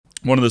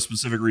One of the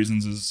specific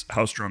reasons is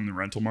how strong the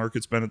rental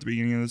market's been at the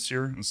beginning of this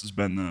year. This has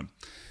been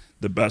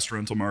the best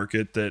rental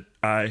market that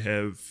I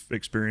have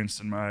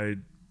experienced in my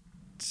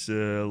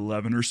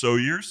 11 or so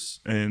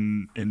years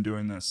in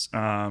doing this.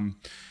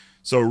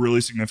 So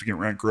really significant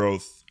rent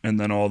growth, and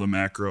then all the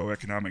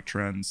macroeconomic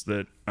trends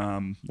that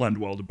lend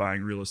well to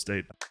buying real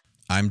estate.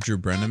 I'm Drew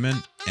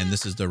Brenneman, and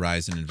this is the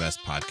Rise and Invest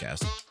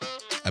podcast.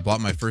 I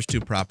bought my first 2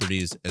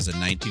 properties as a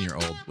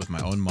 19-year-old with my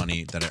own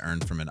money that I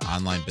earned from an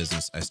online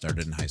business I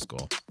started in high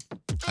school.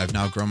 I've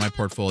now grown my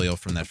portfolio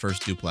from that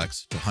first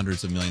duplex to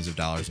hundreds of millions of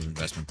dollars of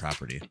investment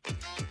property.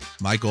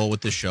 My goal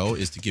with this show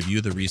is to give you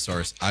the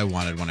resource I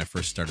wanted when I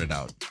first started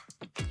out.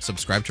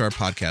 Subscribe to our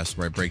podcast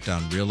where I break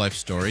down real-life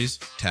stories,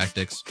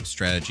 tactics,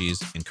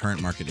 strategies, and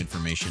current market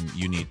information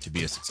you need to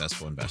be a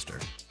successful investor.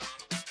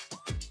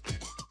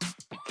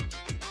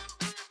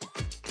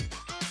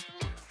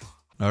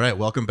 All right,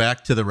 welcome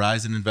back to the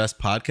Rise and Invest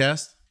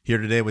podcast. Here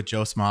today with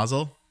Joe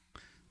Smazal,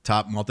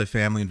 top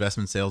multifamily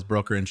investment sales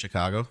broker in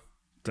Chicago.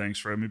 Thanks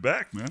for having me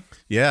back, man.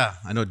 Yeah,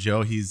 I know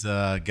Joe. He's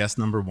guest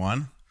number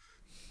 1,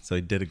 so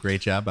he did a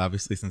great job,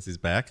 obviously, since he's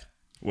back.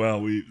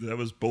 Well, that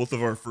was both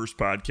of our first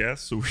podcasts,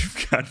 so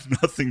we've got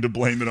nothing to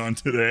blame it on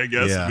today, I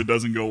guess, if it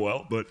doesn't go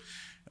well. But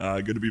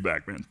good to be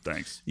back, man.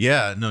 Thanks.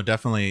 Yeah, no,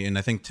 definitely. And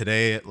I think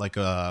today,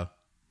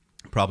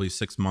 probably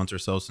 6 months or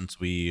so since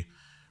we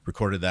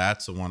recorded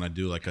that, so want to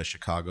do like a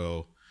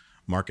Chicago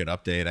market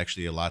update.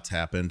 Actually, a lot's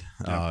happened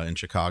in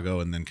Chicago,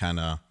 and then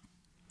I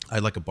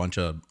had like a bunch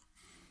of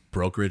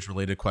brokerage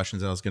related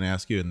questions that I was going to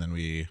ask you, and then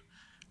we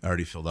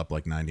already filled up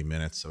like 90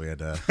 minutes, so we had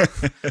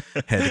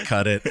to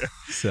cut it.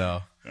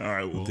 So all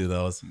right, we'll do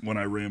those. When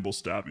I ramble,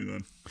 stop me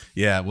then.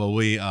 Yeah, well,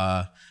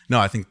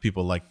 I think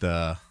people like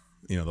the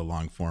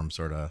long form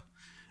sort of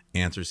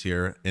answers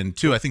here. And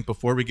 2, I think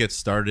before we get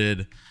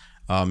started,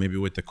 maybe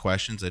with the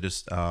questions, I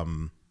just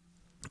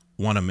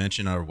want to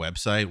mention our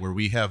website where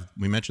we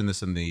mentioned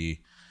this in the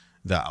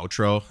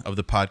outro of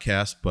the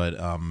podcast, but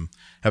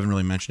haven't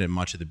really mentioned it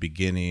much at the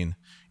beginning.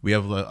 We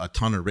have a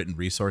ton of written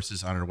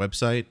resources on our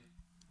website.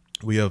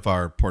 We have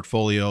our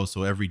portfolio,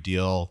 so every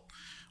deal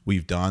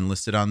we've done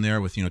listed on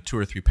there with 2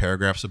 or 3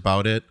 paragraphs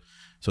about it.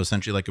 So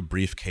essentially like a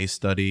brief case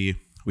study.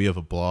 We have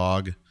a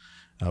blog.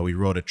 We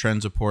wrote a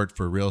trends report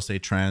for real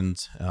estate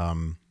trends.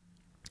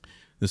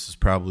 This is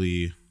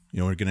probably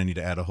we're going to need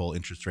to add a whole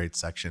interest rate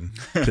section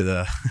to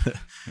the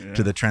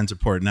to the trends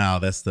report now.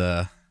 That's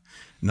the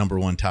number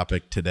 1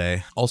 topic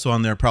today. Also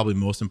on there, probably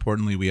most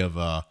importantly, we have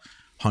a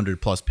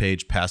 100+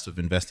 page passive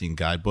investing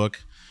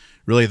guidebook.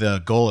 Really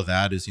the goal of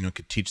that is,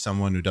 could teach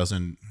someone who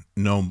doesn't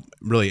know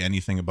really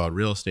anything about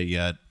real estate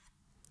yet,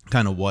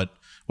 kind of what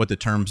the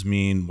terms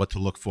mean, what to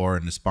look for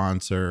in a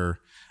sponsor.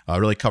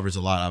 Really covers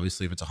a lot.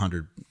 Obviously, if it's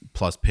 100+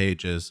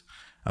 pages,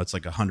 it's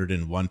like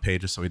 101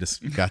 pages. So we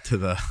just got to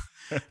the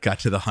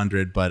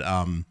 100, but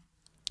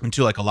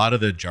into like a lot of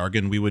the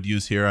jargon we would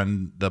use here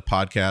on the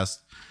podcast,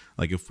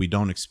 like if we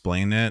don't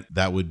explain it,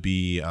 that would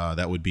be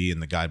in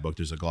the guidebook.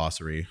 There's a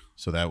glossary,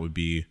 so that would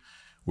be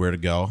where to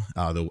go.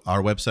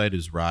 Our website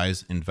is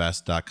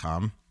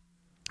riseinvest.com,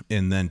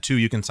 and then 2,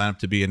 you can sign up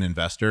to be an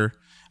investor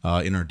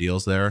in our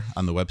deals there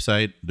on the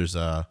website. There's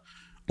a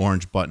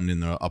orange button in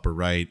the upper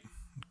right.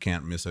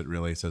 Can't miss it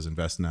really. It says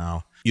invest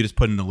now. You just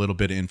put in a little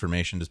bit of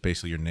information, just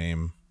basically your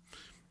name,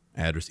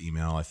 address,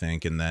 email, I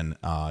think, and then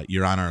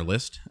you're on our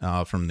list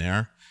from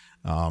there.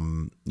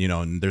 And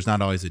there's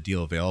not always a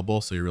deal available,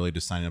 so you're really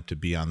just signing up to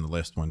be on the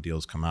list when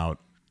deals come out.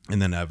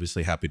 And then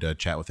obviously happy to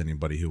chat with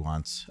anybody who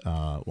wants.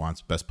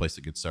 Best place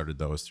to get started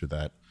though is through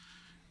that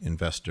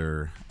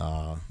investor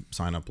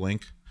sign up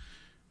link.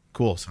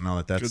 Cool. So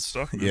now that's good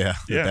stuff, man. Yeah,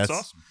 that's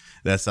awesome.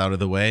 That's out of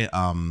the way.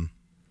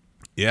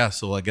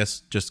 So I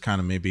guess just kind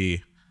of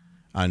maybe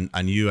on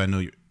you. I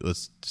know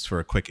let's just for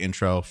a quick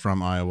intro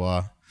from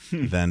Iowa.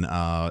 Then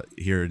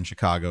here in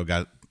Chicago,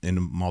 got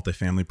into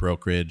multifamily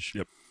brokerage.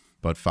 Yep.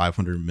 About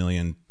 500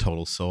 million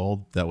total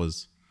sold. That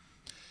was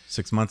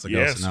 6 months ago.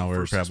 Yeah, so now we're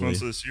for 6 probably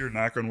months of this year.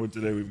 Knock on wood.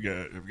 Today we've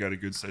got a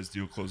good sized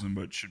deal closing,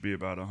 but should be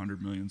about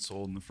 100 million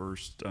sold in the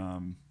first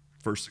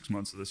 6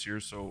 months of this year.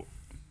 So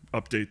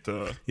update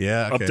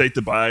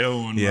the bio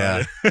on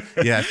my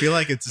I feel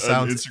like it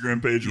sounds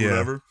Instagram page or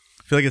whatever.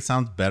 I feel like it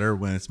sounds better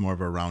when it's more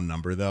of a round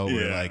number though.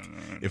 Where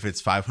if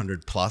it's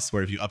 500 plus,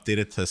 where if you update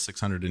it to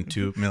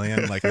 602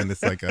 million, like then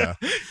it's like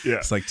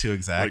it's like too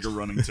exact, like a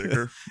running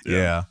ticker.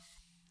 Yeah.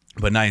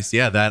 But nice.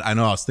 Yeah, that I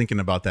know. I was thinking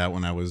about that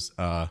when I was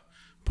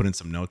putting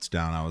some notes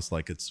down. I was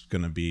like, it's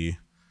gonna be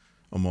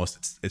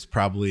almost. It's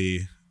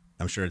probably.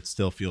 I'm sure it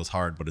still feels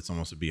hard, but it's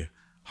almost would be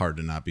hard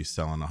to not be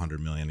selling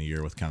 100 million a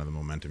year with kind of the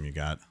momentum you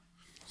got.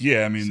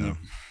 Yeah, I mean,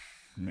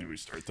 maybe we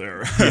start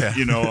there.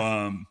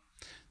 Yeah.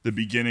 The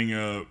beginning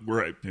of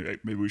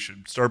maybe we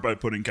should start by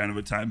putting kind of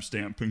a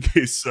timestamp in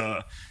case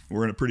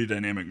we're in a pretty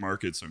dynamic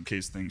market, so in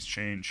case things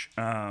change.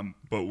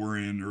 But we're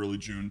in early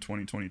June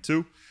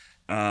 2022.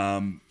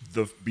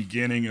 The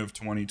beginning of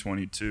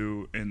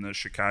 2022 in the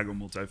Chicago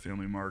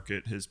multifamily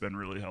market has been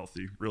really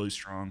healthy, really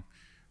strong.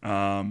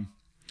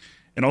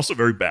 and also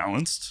very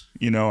balanced.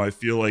 I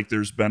feel like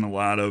there's been a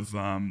lot of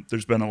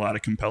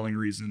compelling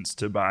reasons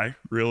to buy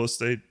real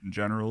estate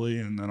generally,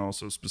 and then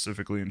also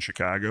specifically in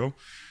Chicago.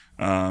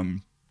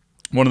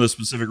 One of the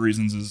specific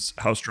reasons is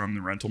how strong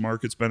the rental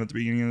market's been at the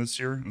beginning of this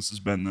year. This has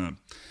been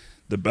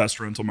the best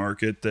rental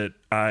market that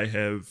I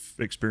have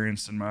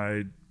experienced in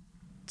my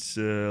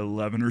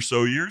 11 or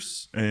so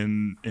years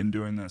in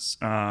doing this.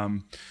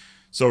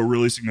 So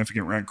really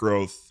significant rent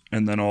growth,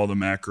 and then all the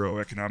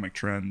macroeconomic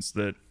trends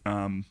that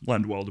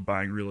lend well to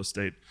buying real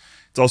estate.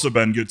 It's also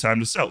been a good time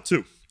to sell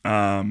too.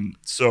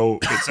 So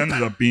it's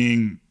ended up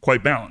being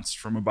quite balanced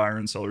from a buyer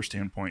and seller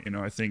standpoint.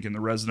 I think in the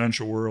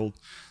residential world,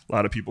 a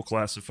lot of people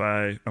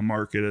classify a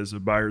market as a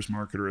buyer's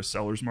market or a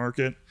seller's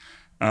market.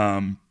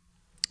 I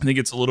think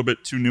it's a little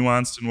bit too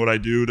nuanced in what I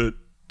do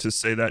to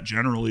say that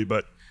generally,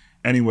 but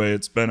anyway,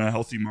 it's been a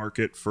healthy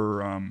market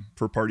for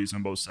parties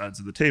on both sides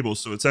of the table.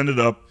 So it's ended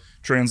up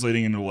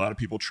translating into a lot of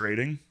people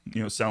trading,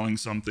 selling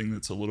something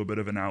that's a little bit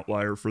of an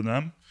outlier for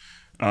them,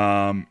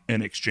 and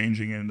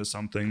exchanging it into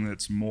something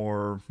that's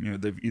more,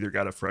 they've either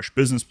got a fresh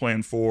business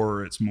plan for,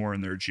 or it's more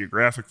in their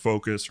geographic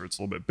focus, or it's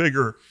a little bit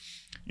bigger,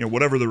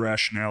 whatever the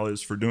rationale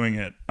is for doing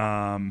it.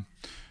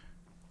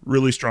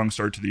 Really strong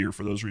start to the year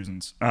for those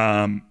reasons.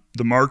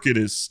 The market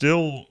is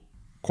still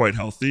quite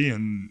healthy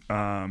and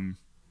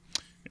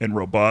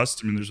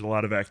robust. I mean, there's a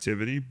lot of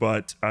activity,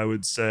 but I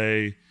would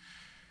say,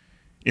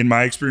 in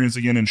my experience,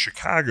 again in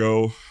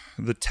Chicago,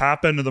 the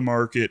top end of the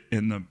market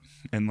and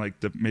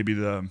maybe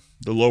the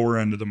lower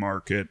end of the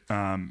market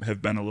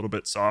have been a little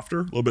bit softer,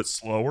 a little bit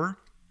slower.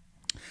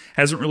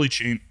 Hasn't really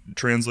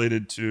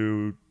translated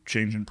to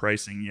change in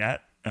pricing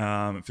yet.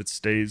 If it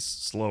stays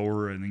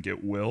slower, I think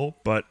it will.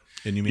 But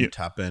and you mean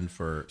top end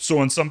for? So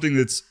on something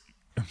that's,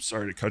 I'm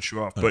sorry to cut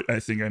you off, but I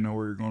think I know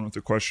where you're going with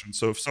the question.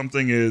 So if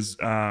something is,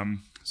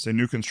 say,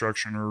 new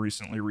construction or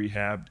recently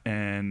rehabbed,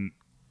 and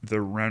the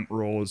rent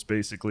roll is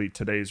basically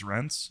today's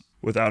rents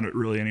without it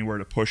really anywhere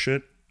to push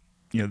it,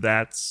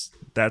 that's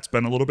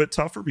been a little bit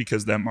tougher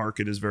because that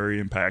market is very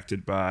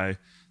impacted by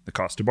the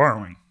cost of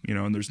borrowing,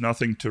 and there's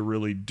nothing to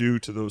really do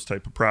to those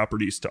type of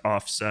properties to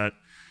offset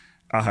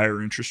a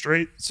higher interest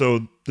rate.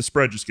 So the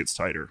spread just gets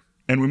tighter,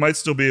 and we might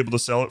still be able to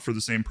sell it for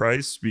the same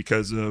price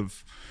because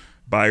of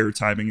buyer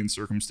timing and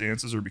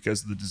circumstances, or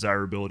because of the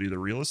desirability of the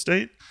real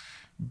estate.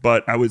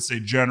 But I would say,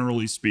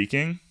 generally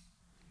speaking,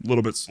 a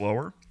little bit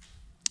slower.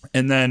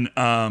 And then,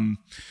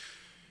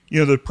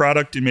 the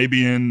product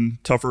maybe in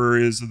tougher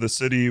areas of the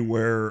city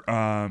where,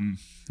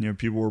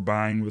 people were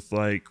buying with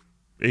like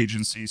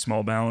agency,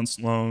 small balance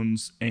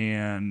loans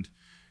and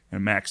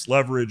max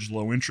leverage,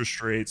 low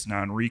interest rates,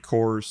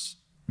 non-recourse,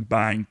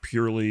 buying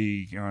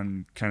purely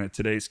on kind of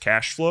today's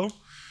cash flow.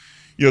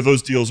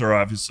 Those deals are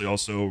obviously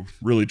also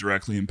really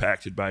directly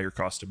impacted by your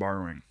cost of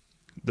borrowing.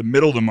 The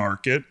middle of the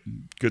market,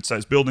 good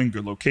size building,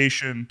 good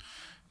location,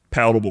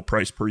 palatable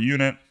price per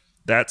unit,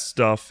 that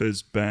stuff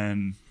has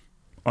been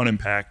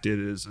unimpacted,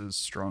 is as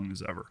strong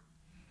as ever.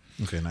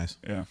 Okay, nice.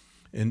 Yeah.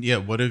 And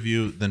what have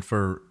you then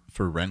for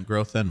rent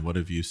growth then? What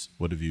have you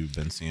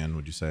been seeing,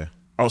 would you say?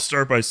 I'll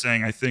start by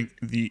saying I think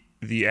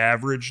the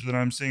average that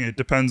I'm seeing, it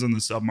depends on the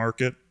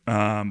submarket,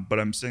 but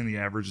I'm saying the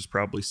average is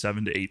probably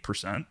 7 to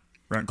 8%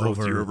 rent growth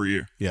year over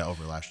year. Yeah,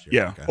 over last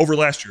year. Yeah, okay. Over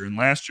last year. And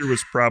last year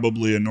was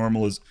probably a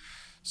normal.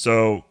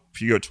 So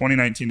if you go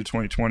 2019 to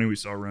 2020, we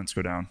saw rents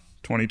go down.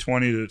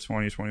 2020 to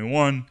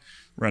 2021,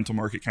 rental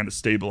market kind of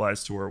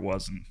stabilized to where it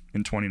was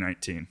in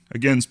 2019.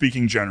 Again,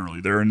 speaking generally,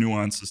 there are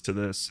nuances to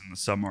this in the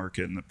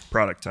submarket and the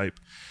product type.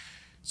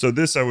 So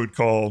this I would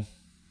call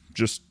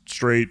just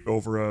straight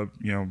over a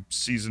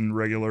seasoned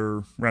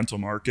regular rental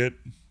market,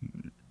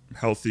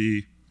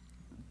 healthy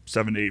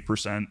 7 to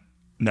 8%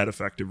 net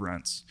effective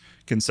rents.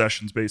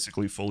 Concessions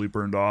basically fully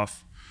burned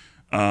off.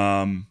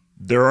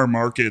 There are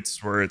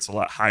markets where it's a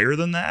lot higher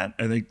than that.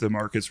 I think the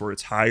markets where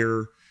it's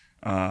higher,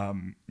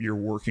 you're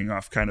working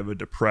off kind of a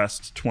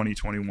depressed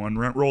 2021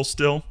 rent roll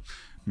still.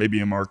 Maybe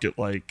a market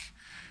like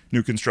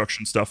new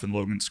construction stuff in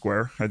Logan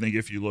Square. I think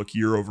if you look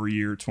year over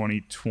year,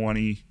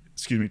 2022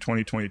 to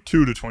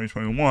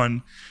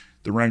 2021,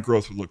 the rent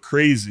growth would look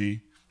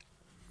crazy,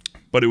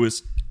 but it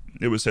was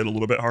hit a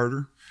little bit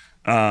harder.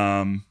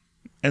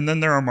 And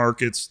then there are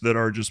markets that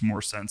are just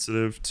more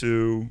sensitive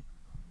to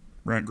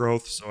rent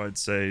growth. So I'd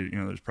say,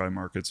 there's probably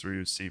markets where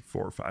you see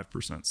 4 or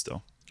 5%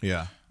 still.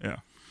 Yeah. Yeah.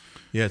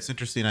 Yeah. It's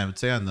interesting. I would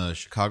say on the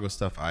Chicago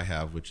stuff I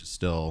have, which is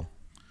still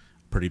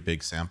pretty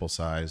big sample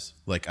size,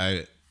 like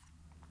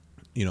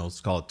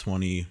let's call it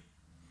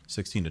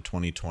 2016 to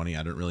 2020.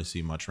 I didn't really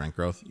see much rent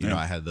growth.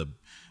 I had the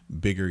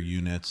bigger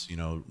units,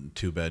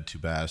 2 bed, 2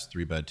 baths,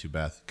 3 bed, 2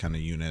 bath kind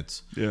of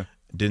units. Yeah.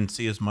 Didn't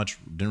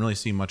really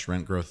see much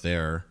rent growth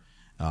there.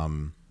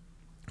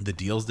 The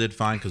deals did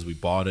fine because we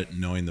bought it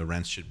knowing the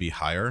rents should be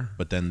higher,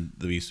 but then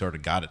we sort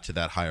of got it to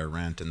that higher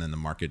rent, and then the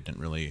market didn't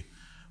really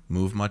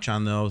move much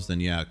on those. Then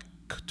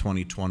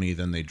 2020,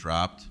 then they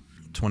dropped.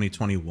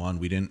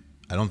 2021,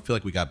 I don't feel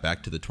like we got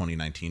back to the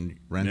 2019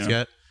 rents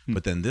yet,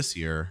 but then this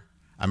year,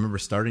 I remember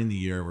starting the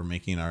year, we're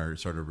making our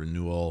sort of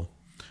renewal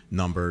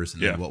numbers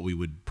and then what we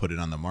would put it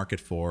on the market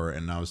for,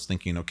 and I was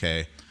thinking,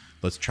 okay,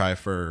 let's try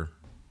for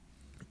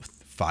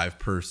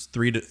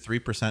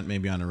 3%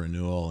 maybe on a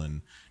renewal,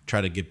 and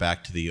try to get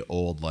back to the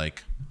old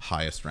like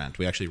highest rent.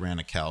 We actually ran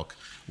a calc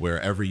where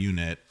every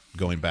unit,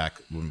 going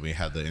back when we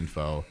had the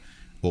info,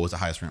 what was the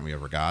highest rent we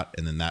ever got,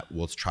 and then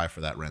let's try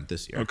for that rent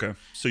this year. Okay,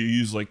 so you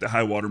use like the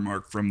high water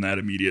mark from that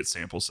immediate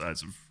sample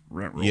size of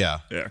rent roll. Yeah.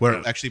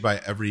 Where actually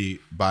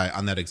by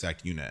on that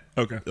exact unit.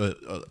 Okay.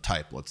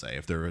 Type, let's say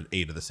if there were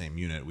 8 of the same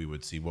unit, we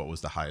would see what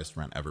was the highest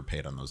rent ever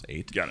paid on those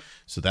 8. Got it.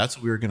 So that's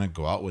what we were going to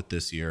go out with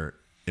this year,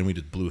 and we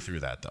just blew through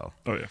that though.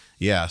 Oh yeah.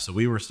 Yeah. So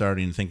we were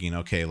thinking,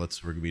 okay, we're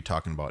going to be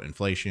talking about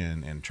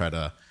inflation and try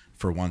to,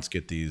 for once,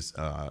 get these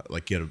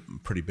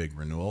get pretty big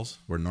renewals.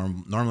 Where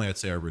normally I'd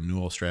say our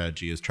renewal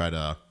strategy is try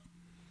to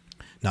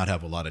not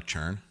have a lot of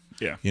churn.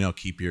 Yeah.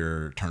 Keep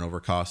your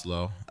turnover costs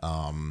low.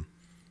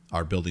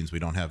 Our buildings, we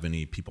don't have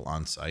any people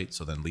on site,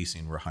 so then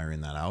leasing, we're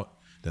hiring that out.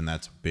 Then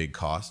that's a big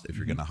cost if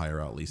you're going to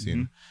hire out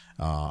leasing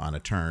on a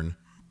turn,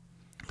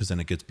 because then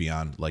it gets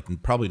beyond like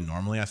probably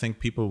normally I think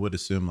people would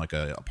assume like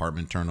a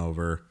apartment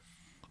turnover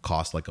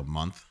cost like a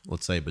month,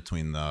 let's say,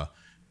 between a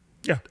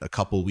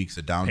couple weeks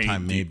of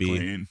downtime,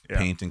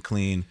 paint and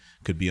clean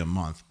could be a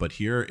month. But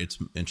here it's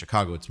in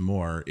Chicago, it's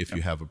more if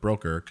you have a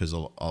broker, because a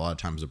lot of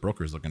times the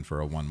broker is looking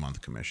for a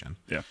 1-month commission.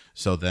 Yeah.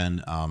 So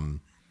then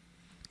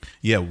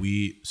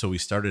we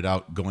started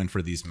out going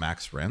for these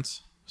max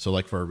rents. So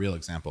like for a real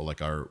example,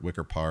 like our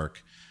Wicker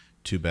Park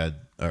 2-bed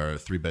or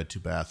 3-bed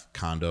 2-bath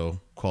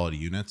condo quality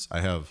units, I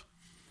have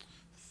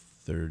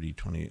 30,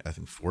 20, I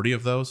think 40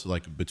 of those,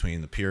 like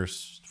between the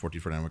Pierce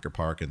 1449 Wicker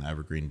Park and the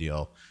Evergreen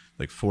deal,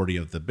 like 40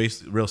 of the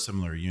basic real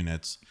similar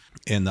units.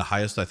 And the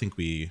highest, I think or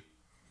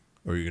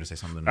were you going to say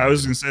something? I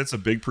was going to say it's a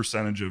big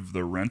percentage of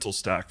the rental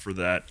stock for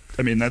that.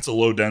 I mean, that's a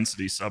low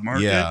density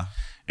submarket. Yeah.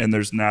 And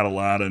there's not a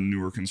lot of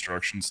newer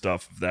construction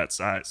stuff of that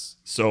size.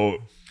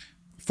 So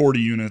 40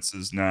 units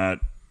is not,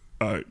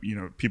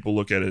 people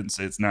look at it and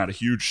say it's not a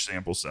huge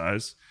sample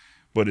size,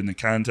 but in the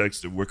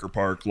context of Wicker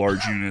Park,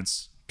 large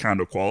units,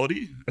 condo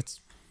quality,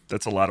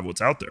 that's a lot of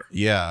what's out there.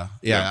 Yeah.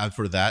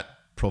 For that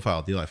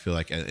profile deal, I feel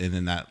like, and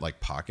in that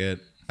like pocket,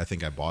 I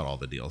think I bought all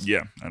the deals.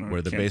 Yeah. I don't know.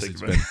 Where the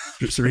basic's been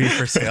 3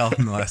 for sale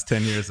in the last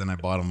 10 years, and I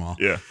bought them all.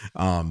 Yeah.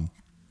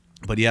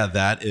 But yeah,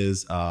 that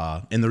is,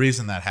 and the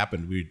reason that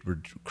happened, we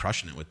were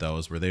crushing it with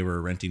those where they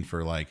were renting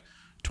for like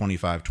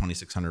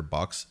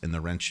 $2,500-$2,600, and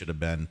the rent should have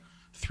been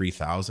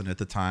 $3,000 at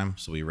the time.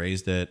 So we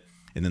raised it,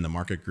 and then the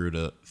market grew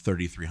to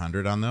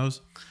 $3,300 on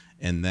those.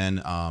 And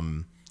then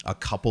a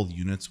couple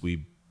units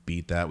we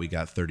beat that. We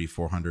got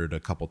 $3,400 a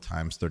couple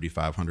times,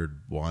 $3,500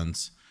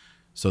 once.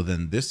 So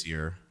then this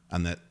year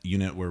on that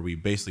unit where we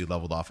basically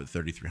leveled off at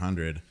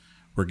 $3,300,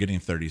 we're getting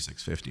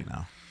 $3,650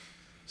 now.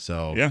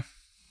 So yeah.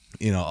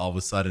 All of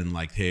a sudden,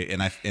 like, hey,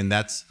 and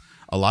that's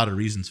a lot of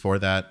reasons for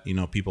that.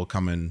 People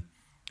coming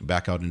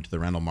back out into the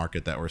rental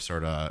market that were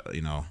sort of,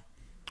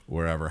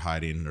 wherever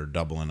hiding or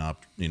doubling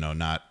up,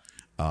 not,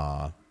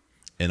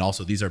 and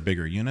also these are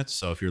bigger units.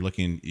 So if you're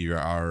looking,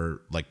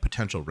 our like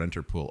potential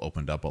renter pool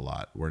opened up a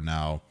lot. Where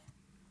now,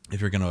 if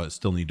you're going to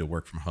still need to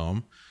work from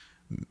home,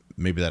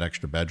 maybe that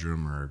extra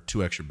bedroom or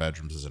 2 extra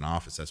bedrooms as an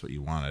office, that's what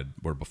you wanted.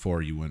 Where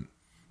before you wouldn't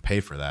pay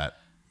for that.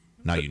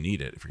 Now you need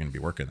it if you're going to be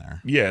working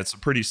there. Yeah, it's a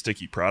pretty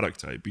sticky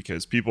product type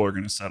because people are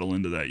going to settle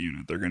into that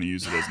unit. They're going to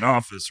use it as an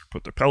office or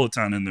put their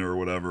Peloton in there or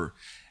whatever.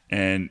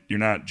 And you're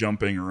not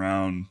jumping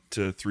around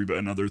to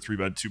another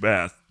 3-bed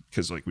 2-bath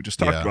because, like we just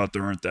talked about,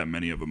 there aren't that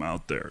many of them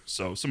out there.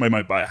 So somebody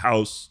might buy a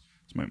house,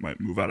 somebody might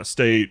move out of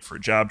state for a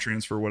job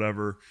transfer,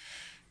 whatever.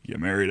 Get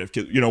married, have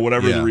kids,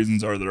 whatever the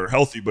reasons are that are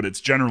healthy. But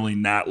it's generally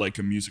not like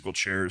a musical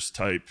chairs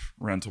type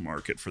rental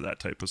market for that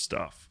type of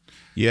stuff.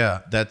 Yeah,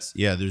 there's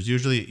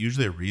usually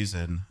a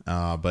reason,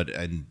 but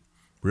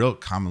real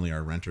commonly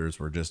our renters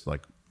were just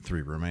like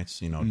 3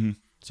 roommates,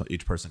 so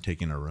each person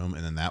taking a room,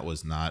 and then that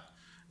was not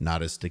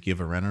as sticky of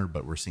a renter,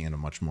 but we're seeing a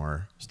much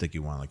more sticky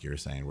one, like you were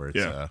saying, where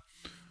it's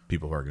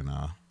people who are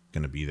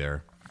gonna be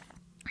there.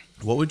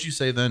 What would you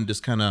say then,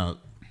 just kind of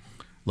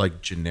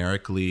like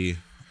generically,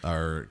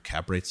 our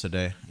cap rates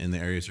today in the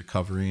areas you're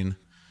covering?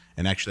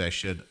 And actually,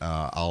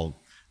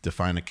 I'll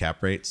define a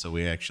cap rate. So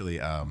we actually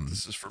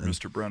this is for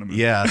Mr. Brenneman.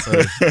 Yeah,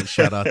 so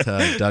shout out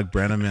to Doug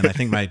Brenneman. I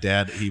think my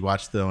dad, he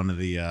watched one of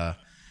the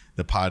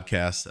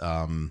podcasts.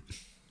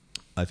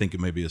 I think it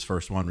may be his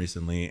first one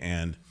recently,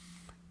 and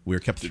we were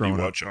kept throwing.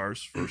 Did he watch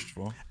ours first of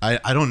all?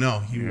 I don't know.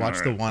 He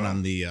watched the one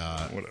on the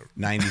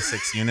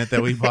 96 unit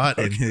that we bought,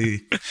 and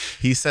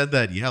he said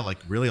that like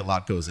really a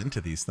lot goes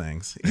into these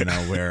things,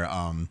 where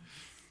you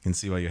can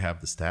see why you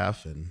have the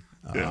staff and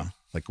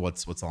like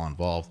what's all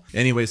involved.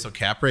 Anyway, so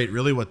cap rate,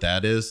 really what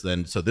that is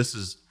then. So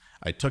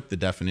I took the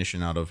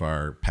definition out of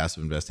our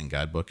passive investing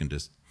guidebook and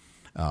just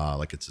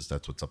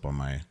that's what's up on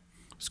my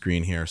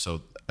screen here.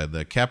 So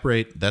the cap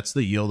rate, that's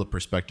the yield a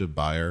prospective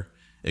buyer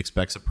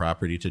expects a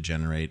property to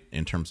generate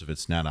in terms of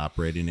its net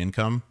operating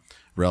income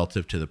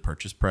relative to the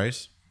purchase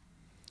price.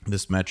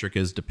 This metric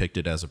is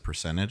depicted as a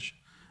percentage.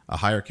 A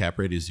higher cap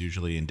rate is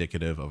usually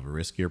indicative of a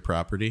riskier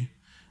property.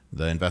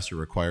 The investor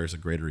requires a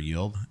greater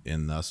yield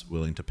and thus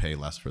willing to pay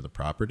less for the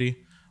property,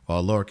 while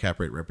a lower cap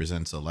rate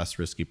represents a less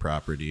risky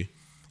property,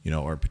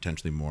 or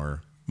potentially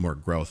more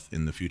growth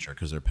in the future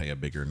because they're pay a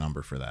bigger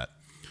number for that.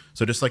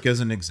 So just like as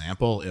an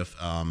example, if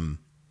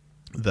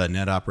the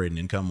net operating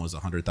income was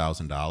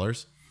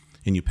 $100,000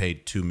 and you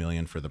paid $2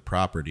 million for the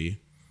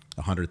property,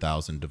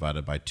 100,000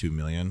 divided by 2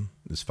 million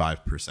is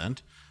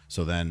 5%.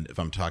 So then if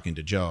I'm talking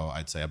to Joe,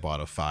 I'd say I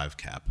bought a 5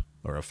 cap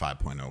or a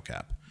 5.0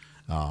 cap.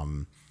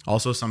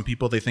 Also, some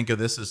people, they think of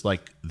this as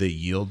like the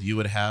yield you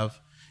would have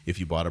if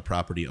you bought a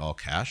property all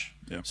cash.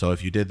 Yeah. So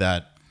if you did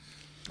that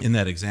in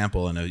that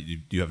example and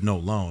you have no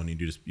loan,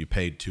 you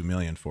paid 2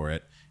 million for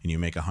it and you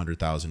make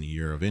 100,000 a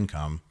year of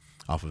income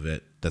off of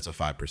it, that's a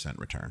 5%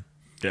 return.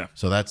 Yeah.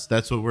 So that's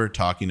what we're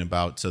talking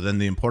about. So then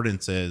the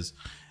importance is,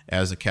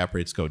 as the cap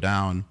rates go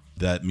down,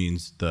 that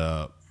means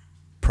the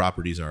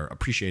properties are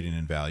appreciating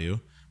in value.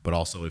 But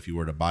also, if you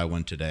were to buy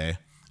one today,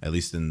 at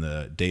least in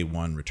the day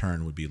one,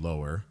 return would be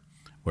lower.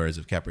 Whereas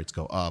if cap rates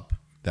go up,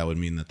 that would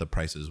mean that the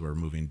prices were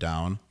moving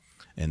down,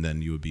 and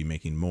then you would be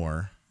making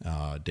more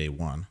day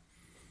one.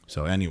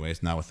 So,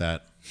 anyways, now with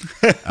that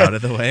out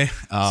of the way,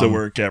 so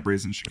we're at cap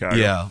rates in Chicago.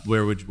 Yeah,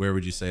 where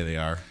would you say they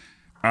are?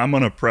 I'm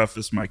going to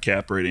preface my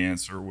cap rate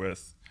answer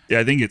with,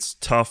 I think it's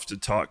tough to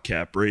talk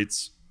cap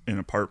rates in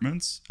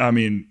apartments. I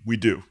mean, we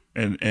do.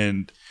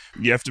 And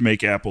you have to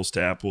make apples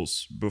to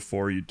apples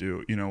before you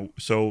do,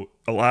 so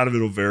a lot of it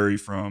will vary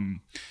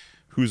from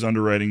who's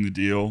underwriting the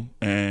deal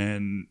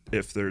and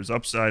if there's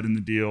upside in the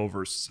deal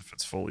versus if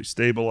it's fully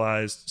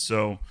stabilized.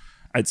 So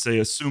I'd say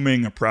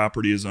assuming a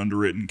property is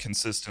underwritten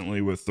consistently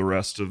with the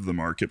rest of the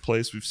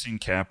marketplace, we've seen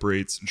cap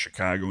rates in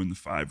Chicago in the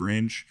 5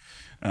 range.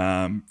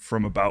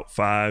 From about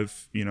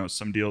 5,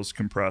 some deals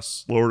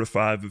compress lower to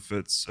 5 if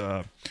it's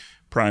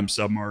prime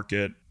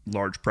submarket,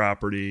 large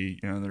property,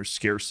 there's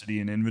scarcity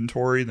in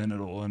inventory, then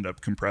it'll end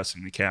up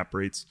compressing the cap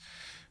rates.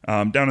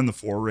 Down in the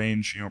 4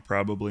 range,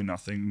 probably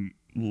nothing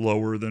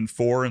lower than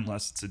 4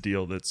 unless it's a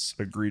deal that's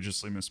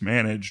egregiously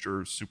mismanaged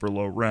or super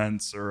low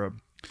rents or a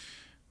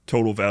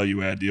total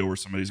value add deal where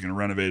somebody's going to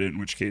renovate it, in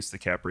which case the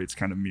cap rate's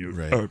kind of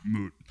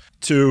moot.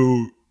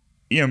 To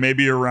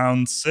maybe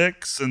around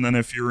 6. And then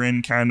if you're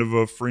in kind of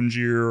a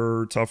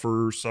fringier,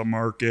 tougher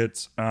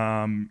submarket,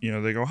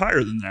 they go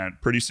higher than that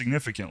pretty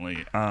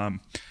significantly.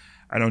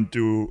 I don't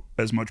do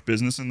as much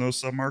business in those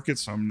submarkets,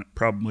 so I'm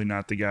probably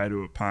not the guy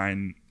to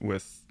opine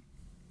with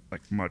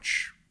like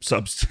much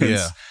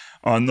substance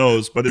on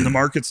those. But in the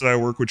markets that I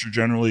work, which are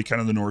generally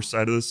kind of the north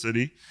side of the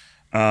city,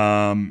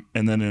 and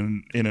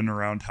then in and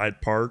around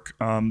Hyde Park,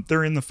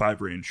 they're in the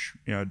 5 range,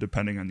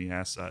 depending on the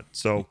asset.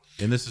 So,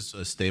 and this is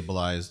a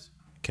stabilized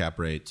cap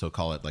rate, so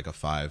call it like a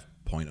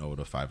 5.0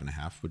 to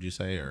 5.5, would you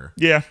say? Or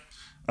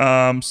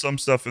some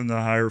stuff in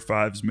the higher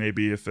 5s,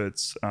 maybe if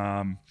it's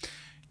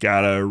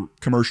got a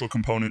commercial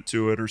component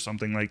to it or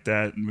something like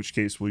that, in which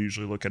case we'll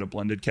usually look at a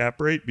blended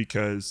cap rate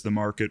because the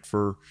market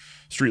for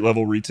street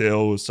level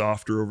retail was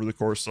softer over the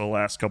course of the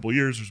last couple of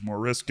years. There's more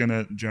risk in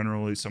it.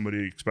 Generally,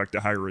 somebody expect a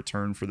higher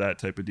return for that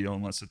type of deal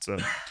unless it's a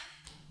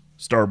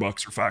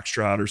Starbucks or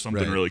Foxtrot or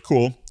something really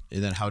cool.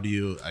 And then how do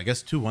you, I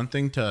guess, too, one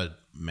thing to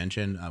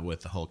mention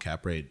with the whole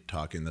cap rate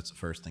talking, that's the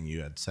first thing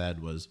you had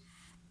said was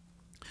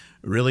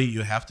really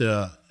you have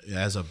to,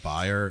 as a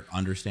buyer,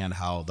 understand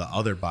how the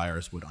other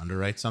buyers would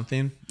underwrite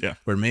something. Yeah.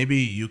 Where maybe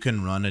you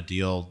can run a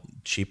deal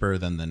cheaper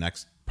than the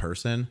next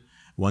person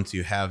once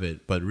you have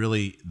it, but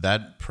really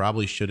that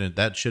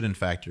shouldn't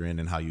factor in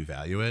how you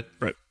value it.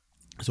 Right.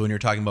 So when you're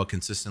talking about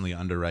consistently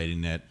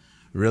underwriting it,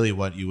 really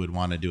what you would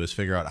want to do is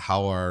figure out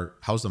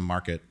how's the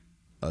market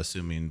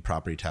assuming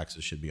property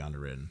taxes should be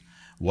underwritten.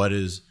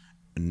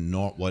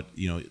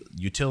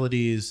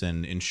 Utilities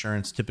and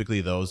insurance,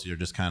 typically those you're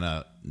just kind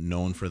of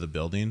known for the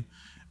building,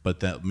 but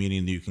that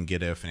meaning you can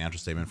get a financial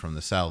statement from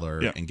the seller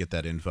and get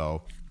that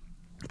info.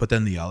 But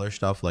then the other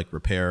stuff like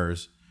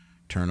repairs,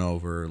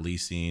 turnover,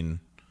 leasing,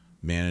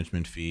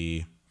 management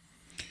fee,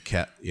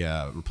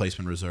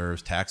 replacement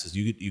reserves, taxes,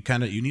 you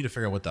need to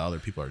figure out what the other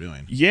people are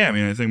doing. Yeah, I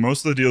mean, I think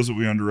most of the deals that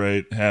we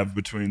underwrite have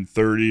between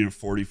 30 to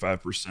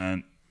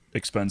 45%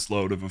 expense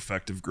load of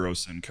effective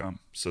gross income.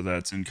 So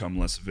that's income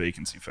less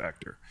vacancy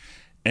factor.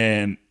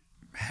 And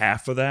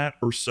half of that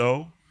or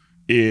so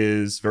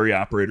is very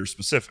operator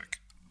specific.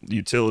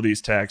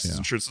 Utilities, taxes,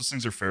 insurance, those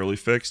things are fairly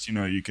fixed.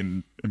 You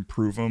can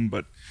improve them,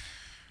 but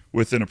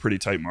within a pretty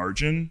tight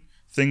margin.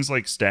 Things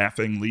like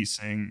staffing,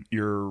 leasing,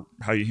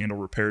 how you handle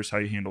repairs, how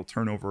you handle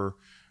turnover,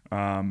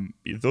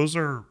 those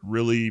are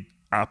really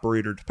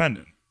operator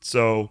dependent.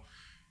 So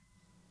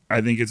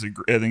I think it's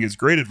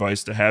great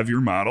advice to have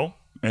your model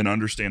and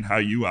understand how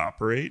you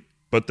operate,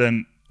 but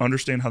then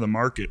understand how the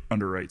market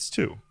underwrites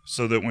too,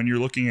 so that when you're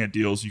looking at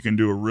deals, you can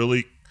do a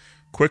really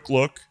quick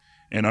look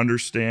and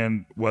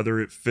understand whether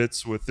it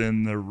fits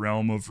within the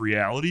realm of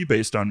reality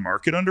based on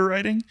market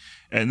underwriting.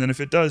 And then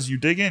if it does, you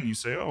dig in, you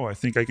say, oh, I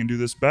think I can do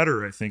this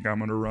better. I think I'm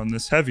going to run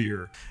this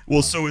heavier.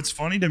 Well, so it's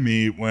funny to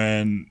me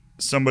when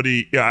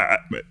somebody, I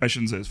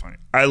shouldn't say it's funny.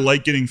 I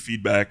like getting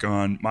feedback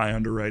on my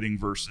underwriting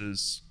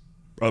versus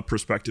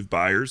prospective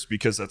buyers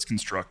because that's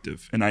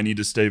constructive. And I need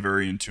to stay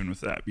very in tune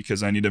with that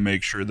because I need to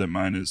make sure that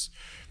mine is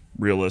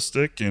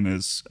realistic and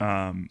is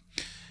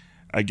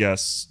I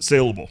guess,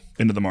 saleable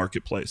into the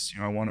marketplace.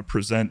 I want to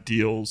present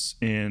deals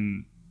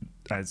in,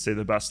 I'd say,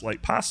 the best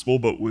light possible,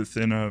 but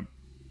within a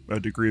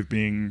degree of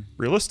being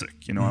realistic.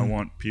 I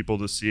want people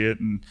to see it,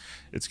 and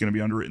it's going to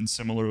be underwritten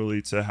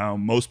similarly to how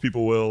most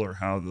people will or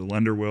how the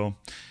lender will.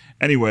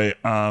 Anyway,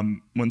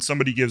 when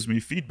somebody gives me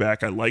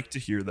feedback, I like to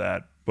hear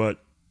that.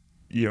 But,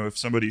 if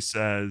somebody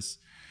says,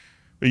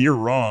 well, you're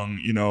wrong,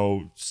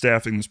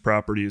 staffing this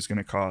property is going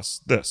to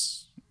cost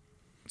this.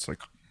 It's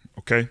like,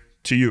 okay,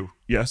 to you.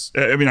 Yes.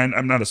 I mean,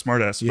 I'm not a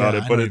smart ass about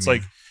it, but it's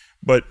like,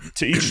 but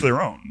to each their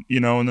own,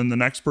 and then the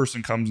next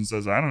person comes and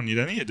says, I don't need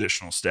any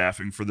additional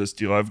staffing for this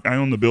deal. I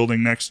own the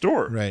building next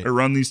door. Right. I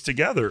run these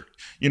together,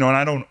 and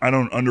I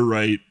don't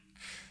underwrite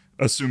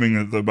assuming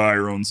that the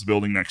buyer owns the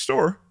building next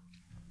door.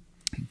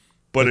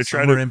 But I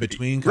try somewhere to in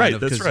between, right.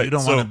 because That's right. you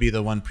don't want to be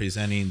the one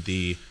presenting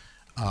the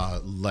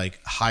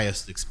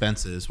highest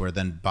expenses, where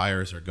then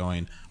buyers are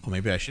going, oh,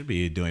 maybe I should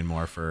be doing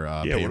more for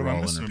payroll what am I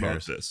and missing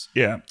repairs. about this?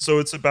 Yeah. So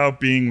it's about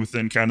being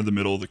within kind of the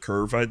middle of the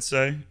curve, I'd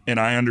say. And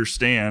I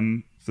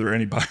understand, if there are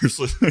any buyers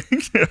listening,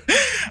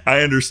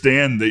 I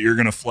understand that you're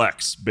going to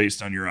flex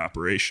based on your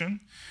operation.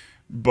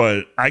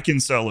 But I can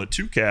sell a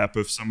 2 cap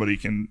if somebody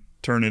can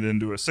turn it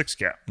into a 6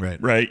 cap.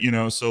 Right.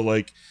 So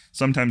like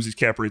sometimes these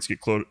cap rates get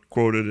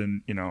quoted,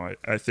 and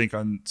I think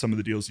on some of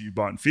the deals that you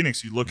bought in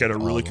Phoenix, you look at a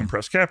really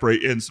compressed cap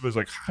rate, and somebody's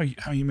like,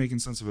 how are you making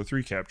sense of a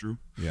 3 cap, Drew?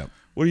 Yeah.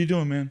 What are you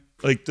doing, man?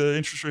 Like, the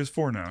interest rate is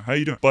 4 now. How are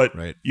you doing? But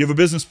Right. you have a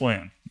business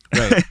plan.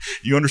 Right.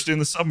 You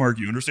understand the submarket.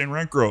 You understand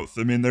rent growth.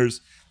 I mean,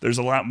 there's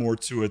a lot more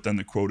to it than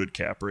the quoted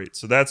cap rate.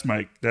 So that's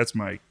my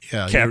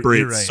cap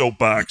rate right.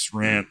 soapbox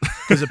rant.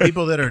 Because the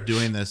people that are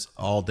doing this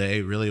all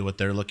day, really what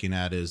they're looking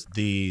at is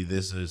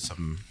this is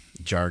some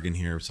jargon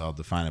here, so I'll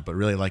define it, but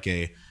really like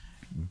a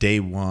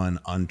day one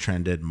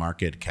untrended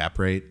market cap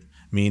rate,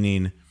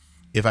 meaning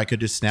if I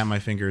could just snap my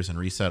fingers and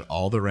reset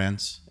all the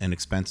rents and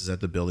expenses at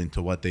the building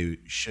to what they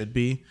should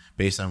be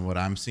based on what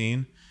I'm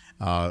seeing.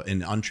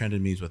 And untrended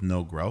means with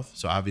no growth.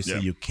 So obviously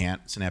you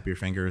can't snap your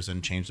fingers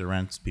and change the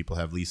rents. People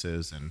have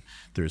leases and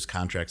there's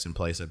contracts in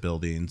place at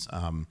buildings.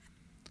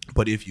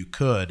 But if you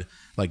could,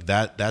 like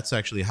that's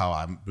actually how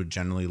I would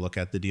generally look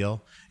at the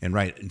deal. And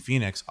right, in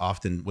Phoenix,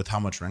 often with how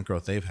much rent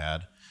growth they've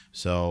had,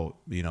 so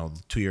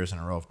 2 years in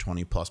a row of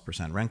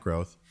 20+% rent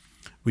growth,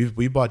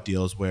 we bought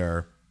deals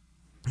where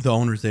the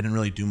owners, they didn't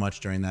really do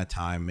much during that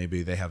time.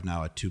 Maybe they have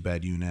now a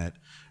 2-bed unit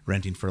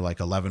renting for like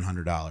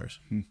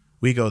 $1,100.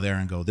 We go there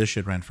and go, this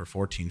should rent for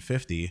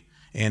 $1,450,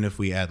 and if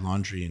we add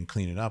laundry and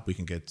clean it up, we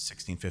can get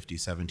 $1,650,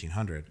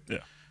 $1,700. Yeah.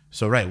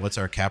 So right, what's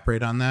our cap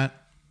rate on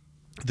that?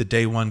 The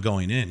day one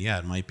going in,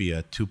 it might be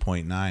a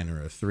 2.9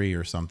 or a 3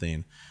 or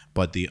something,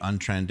 but the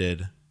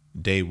untrended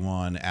day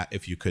one,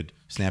 if you could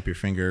snap your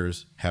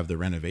fingers, have the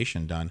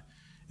renovation done,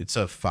 it's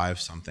a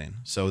 5 something.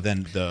 So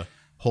then the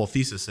whole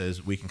thesis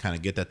is we can kind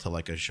of get that to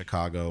like a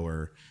Chicago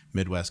or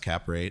Midwest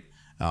cap rate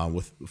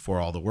for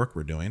all the work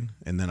we're doing,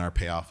 and then our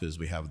payoff is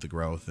we have the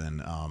growth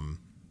and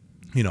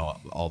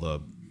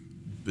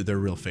they're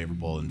real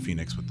favorable in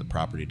Phoenix with the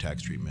property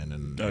tax treatment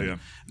and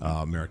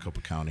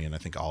Maricopa County and I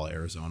think all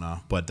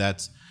Arizona. But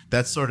that's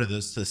sort of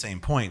the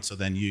same point. So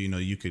then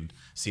you could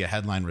see a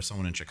headline where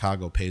someone in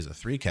Chicago pays a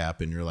 3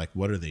 cap and you're like,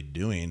 what are they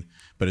doing?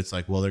 But it's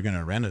like, well, they're going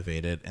to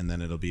renovate it and then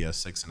it'll be a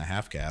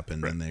 6.5 cap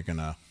and then they're going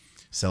to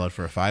sell it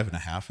for a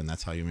 5.5, and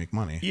that's how you make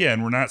money. Yeah,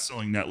 and we're not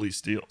selling net lease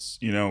deals.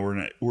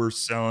 We're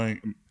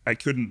selling. I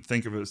cannot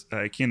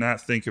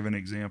think of an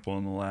example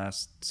in the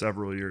last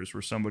several years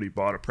where somebody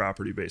bought a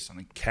property based on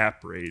a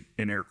cap rate,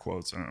 in air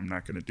quotes. I'm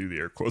not going to do the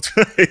air quotes,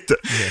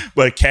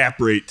 but a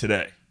cap rate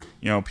today.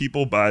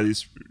 People buy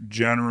these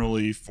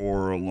generally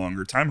for a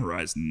longer time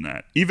horizon than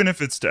that. Even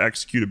if it's to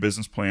execute a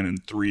business plan in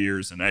 3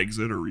 years and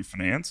exit or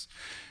refinance,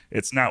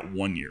 it's not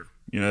 1 year.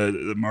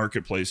 The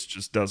marketplace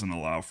just doesn't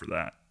allow for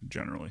that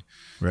generally.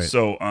 Right.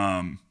 So,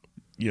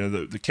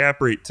 the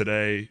cap rate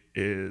today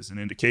is an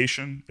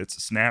indication. It's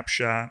a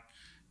snapshot.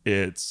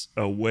 It's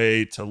a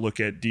way to look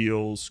at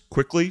deals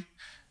quickly,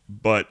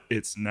 but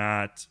it's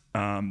not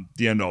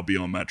the end-all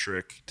be-all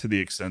metric to the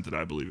extent that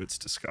I believe it's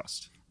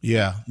discussed.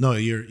 Yeah, no,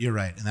 you're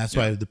right, and that's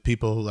why the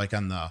people who like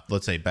on the,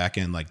 let's say, back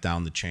end, like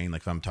down the chain,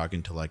 like if I'm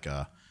talking to like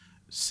a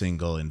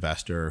single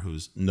investor who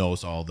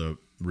knows all the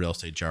real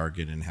estate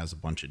jargon and has a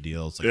bunch of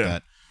deals like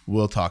that,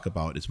 we'll talk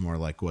about, it's more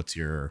like what's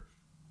your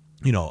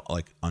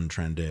like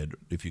untrended,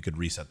 if you could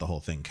reset the whole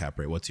thing, cap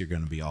rate, what's your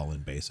going to be all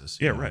in basis.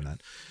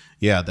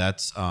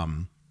 That's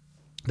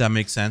that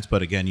makes sense.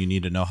 But again, you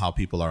need to know how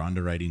people are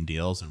underwriting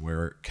deals and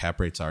where cap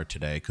rates are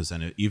today, because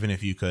then even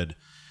if you could,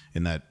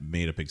 in that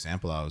made up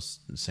example I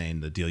was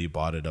saying, the deal you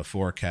bought at a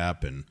 4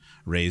 cap and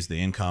raised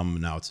the income,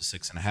 now it's a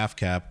 6.5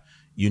 cap,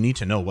 you need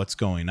to know what's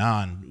going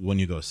on when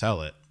you go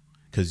sell it,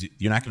 because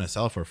you're not going to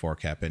sell for a 4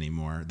 cap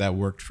anymore. That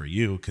worked for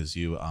you because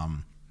you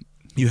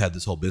had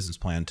this whole business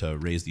plan to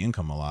raise the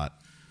income a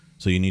lot.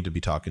 So you need to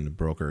be talking to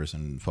brokers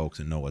and folks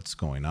and know what's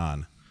going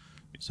on.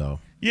 So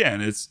Yeah,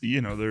 and it's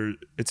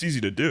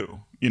easy to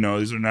do.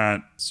 These are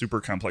not super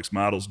complex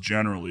models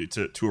generally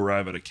to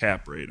arrive at a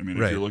cap rate. I mean, if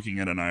you're right, looking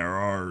at an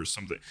IRR or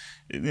something,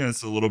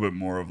 it's a little bit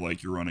more of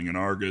like you're running an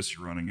Argus,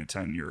 you're running a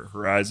 10-year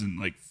horizon.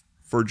 Like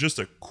for just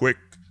a quick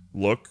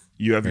look,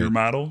 you have your right,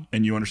 model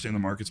and you understand the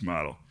market's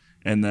model,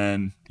 and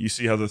then you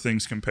see how the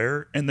things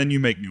compare, and then you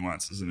make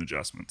nuances and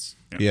adjustments.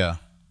 Yeah. yeah,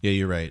 yeah,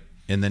 you're right.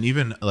 And then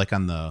even like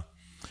on the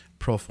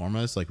pro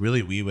formas, like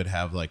really we would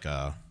have like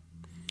a,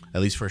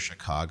 at least for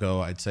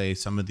Chicago, I'd say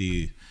some of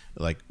the,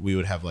 like we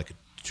would have like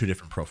two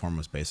different pro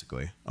formas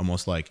basically,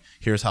 almost like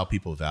here's how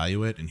people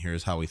value it and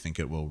here's how we think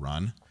it will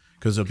run,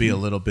 because there'll be a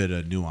little bit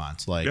of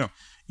nuance, like Yeah.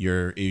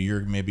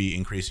 you're maybe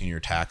increasing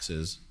your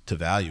taxes to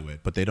value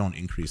it, but they don't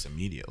increase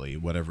immediately,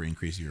 whatever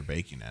increase you're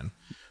baking in.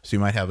 So you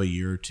might have a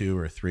year or two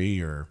or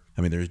three, or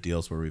I mean there's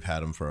deals where we've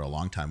had them for a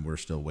long time, we're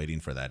still waiting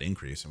for that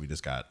increase, and we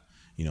just got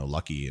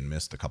lucky and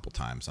missed a couple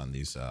times on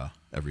these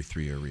every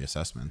 3 year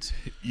reassessments.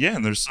 Yeah,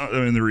 and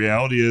the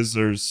reality is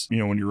there's,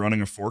 when you're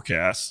running a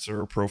forecast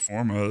or a pro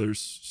forma, there's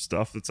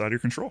stuff that's out of your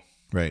control.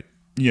 Right.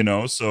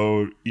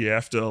 So you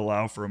have to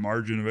allow for a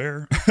margin of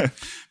error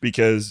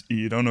because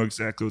you don't know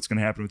exactly what's going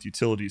to happen with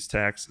utilities,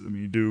 taxes. I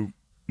mean, you do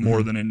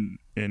more than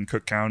in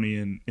Cook County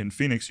and in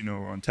Phoenix,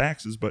 on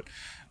taxes, but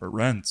or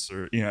rents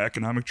or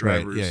economic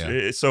Right. drivers. Yeah,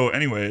 yeah. So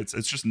anyway,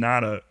 it's just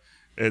not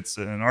it's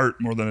an art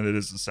more than it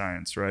is a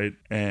science, right?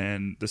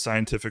 And the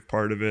scientific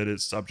part of it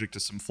is subject to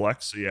some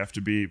flex, so you have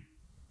to be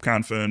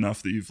confident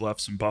enough that you've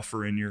left some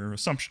buffer in your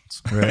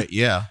assumptions. Right.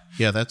 Yeah.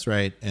 Yeah, that's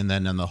right. And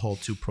then on the whole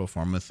two pro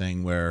forma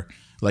thing, where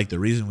like the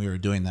reason we were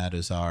doing that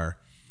is our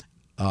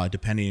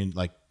depending,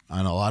 like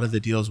on a lot of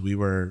the deals we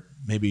were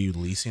maybe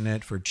leasing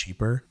it for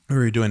cheaper. We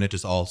were doing it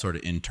just all sort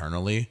of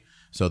internally.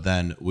 So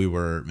then we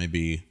were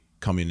maybe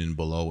coming in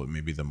below what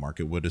maybe the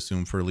market would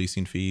assume for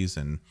leasing fees,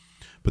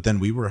 but then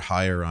we were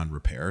higher on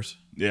repairs.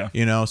 Yeah.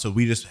 So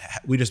we just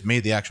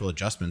made the actual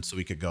adjustments so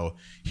we could go,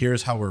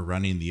 here's how we're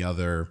running the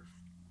other.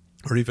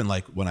 Or even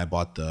like when I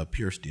bought the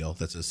Pierce deal,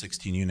 that's a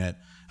 16 unit.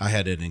 I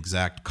had an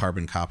exact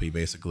carbon copy,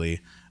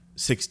 basically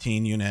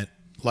 16 unit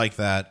like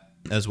that,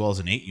 as well as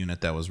an 8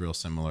 unit that was real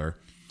similar.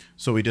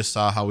 So we just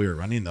saw how we were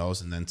running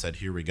those and then said,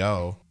 here we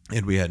go.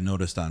 And we had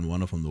noticed on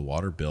one of them, the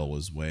water bill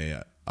was way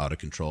out of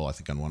control, I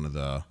think on one of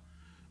the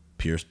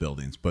Pierce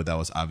buildings. But that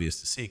was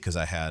obvious to see because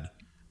I had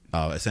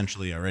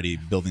essentially already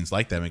buildings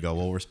like that. And we go,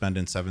 well, we're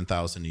spending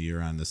 $7,000 a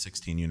year on the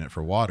 16 unit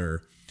for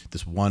water.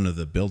 This one of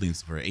the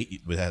buildings for it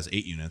has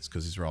 8 units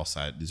because these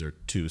are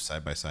two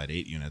side by side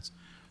 8 units.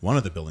 One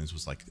of the buildings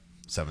was like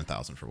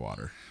 $7,000 for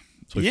water.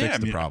 So we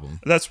fixed the problem.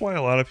 That's why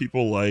a lot of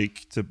people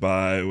like to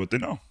buy what they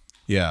know.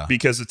 Yeah.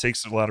 Because it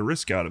takes a lot of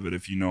risk out of it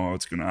if you know how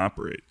it's going to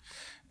operate.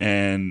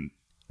 And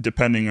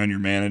depending on your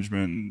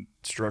management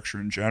structure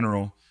in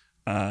general,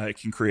 it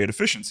can create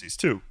efficiencies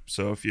too.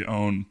 So if you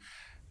own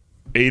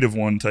 8 of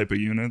one type of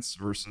units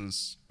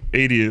versus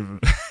 80 of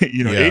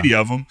 80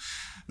 of them,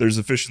 there's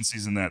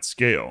efficiencies in that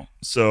scale.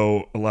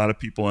 So a lot of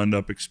people end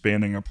up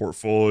expanding a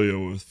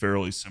portfolio with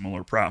fairly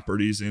similar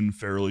properties in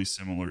fairly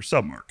similar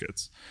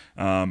submarkets,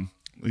 at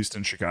least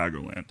in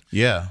Chicagoland.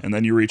 Yeah. And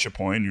then you reach a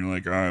point and you're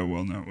like, all right,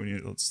 well, now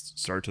let's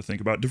start to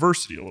think about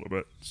diversity a little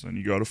bit. So then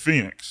you go to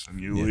Phoenix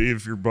and you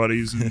leave your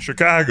buddies in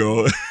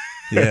Chicago.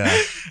 Yeah.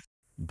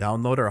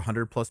 Download our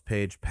 100+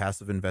 page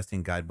passive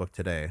investing guidebook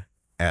today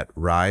at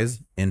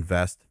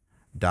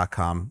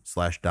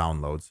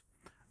riseinvest.com/downloads.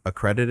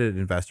 Accredited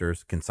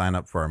investors can sign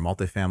up for our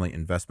multifamily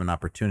investment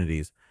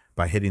opportunities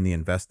by hitting the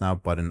Invest Now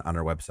button on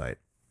our website.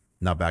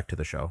 Now back to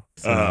the show.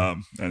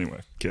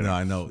 Anyway, kidding. No,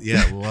 I know.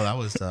 Yeah, well,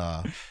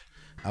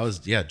 I was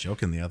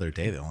joking the other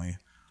day. The only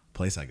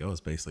place I go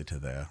is basically to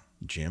the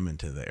gym and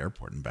to the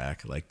airport and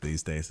back. Like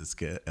these days, it's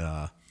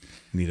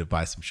need to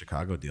buy some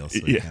Chicago deals.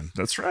 So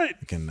that's right.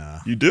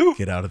 You do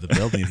get out of the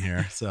building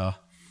here. So,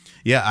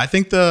 yeah, I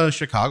think the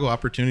Chicago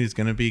opportunity is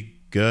going to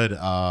be good.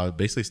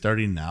 Basically,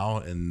 starting now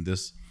and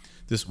this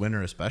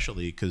winter,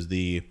 especially because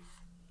you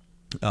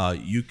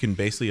can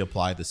basically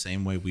apply the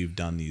same way we've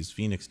done these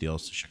Phoenix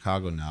deals to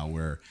Chicago now,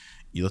 where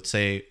let's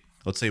say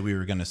we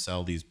were going to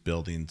sell these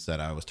buildings that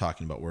I was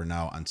talking about. Where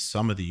now on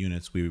some of the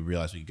units we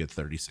realized we could get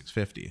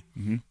 $3,650.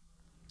 Mm-hmm.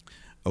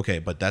 Okay,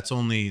 but that's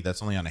only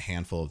on a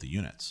handful of the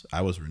units.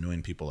 I was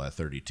renewing people at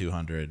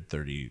 $3,200,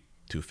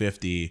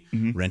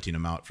 $3,250, renting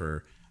them out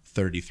for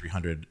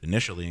 $3,300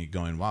 initially,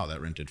 going, wow, that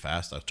rented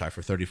fast. I'll try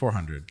for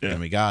 $3,400. Yeah. And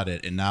we got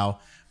it. And now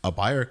a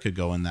buyer could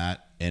go in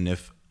that, and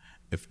if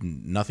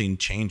nothing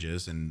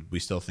changes and we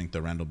still think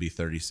the rent will be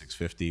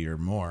 $3,650 or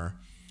more,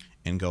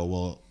 and go,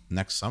 well,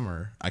 next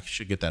summer I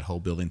should get that whole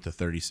building to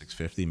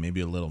 $3,650,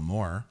 maybe a little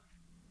more.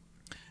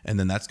 And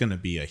then that's going to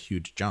be a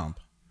huge jump.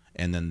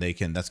 And then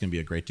that's going to be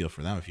a great deal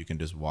for them if you can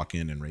just walk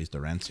in and raise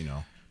the rents,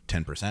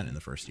 10% in the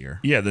first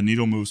year. Yeah, the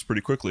needle moves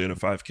pretty quickly at a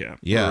 5 cap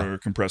Yeah. or a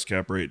compressed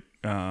cap rate,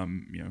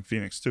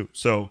 Phoenix too.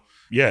 So,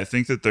 yeah, I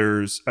think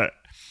that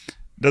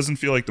doesn't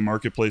feel like the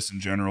marketplace in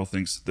general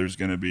thinks that there's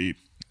going to be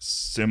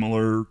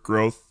similar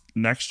growth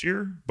next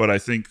year, but I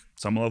think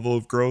some level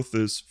of growth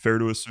is fair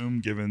to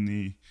assume given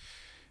the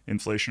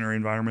inflationary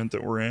environment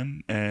that we're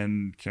in,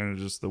 and kind of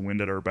just the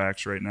wind at our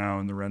backs right now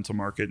in the rental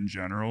market in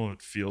general. It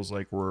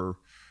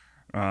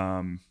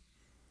um,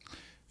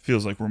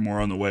 feels like we're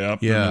more on the way up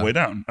than the Yeah. way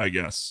down, I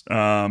guess.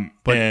 But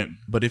And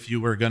but if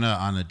you were gonna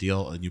on a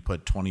deal and you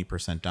put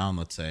 20% down,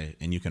 let's say,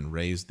 and you can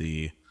raise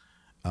the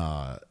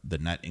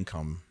net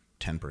income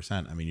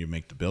 10%. I mean, you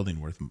make the building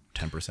worth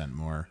 10%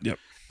 more. yep,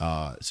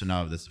 So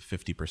now that's a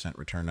 50%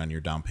 return on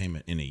your down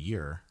payment in a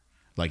year.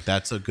 Like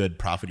that's a good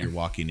profit you're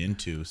walking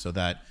into, so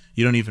that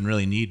you don't even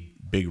really need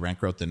big rent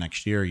growth the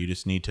next year. You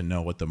just need to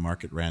know what the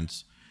market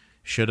rents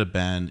should have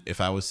been.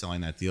 If I was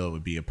selling that deal, it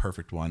would be a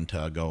perfect one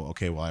to go,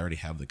 okay, well, I already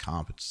have the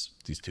comp. It's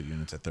these 2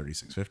 units at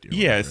 3650.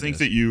 yeah, I think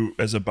that you,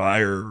 as a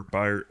buyer,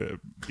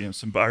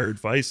 some buyer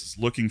advice is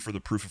looking for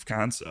the proof of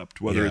concept,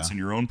 whether Yeah. it's in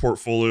your own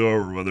portfolio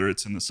or whether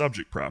it's in the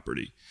subject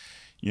property.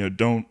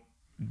 Don't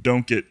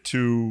get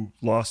too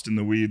lost in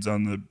the weeds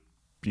on the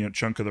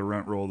chunk of the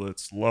rent roll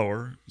that's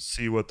lower.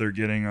 See what they're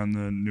getting on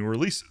the newer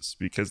leases,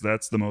 because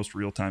that's the most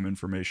real-time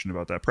information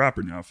about that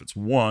property. Now if it's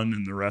one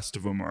and the rest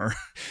of them are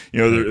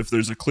Right. if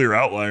there's a clear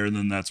outlier,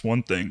 then that's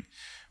one thing.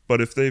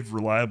 But if they've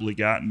reliably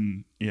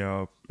gotten, in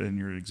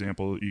your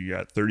example, you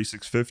got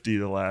 3650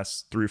 the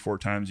last 3 or 4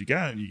 times you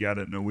got it, and you got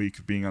it in a week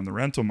of being on the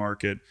rental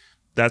market,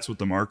 that's what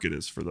the market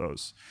is for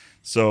those.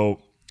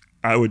 So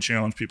I would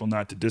challenge people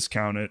not to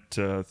discount it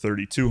to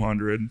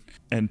 3,200.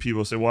 And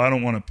people say, well, I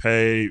don't want to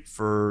pay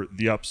for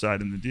the upside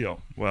in the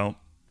deal. Well,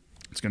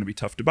 it's going to be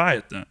tough to buy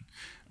it then.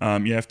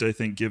 You have to, I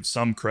think, give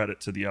some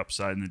credit to the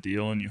upside in the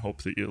deal, and you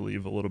hope that you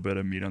leave a little bit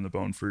of meat on the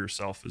bone for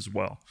yourself as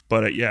well.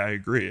 But yeah, I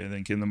agree. I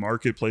think in the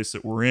marketplace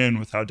that we're in,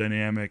 with how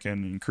dynamic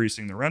and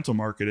increasing the rental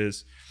market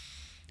is,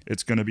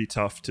 it's going to be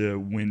tough to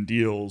win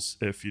deals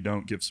if you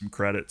don't give some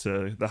credit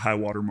to the high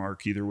water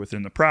mark, either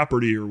within the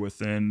property or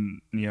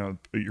within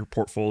your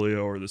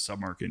portfolio or the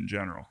submarket in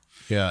general.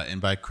 Yeah, and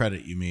by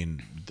credit you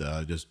mean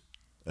just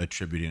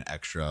attributing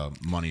extra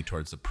money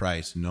towards the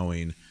price,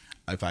 knowing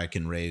if I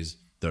can raise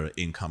the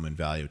income and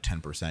value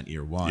 10%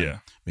 year one, Yeah.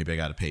 maybe I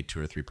got to pay 2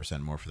 or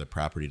 3% more for the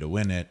property to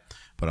win it,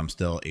 but I'm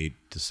still 8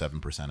 to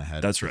 7%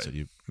 ahead. That's right.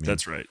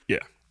 That's right. Yeah.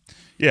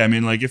 Yeah. I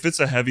mean, like if it's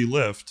a heavy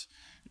lift,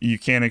 you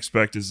can't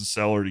expect as a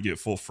seller to get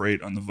full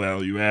freight on the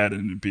value add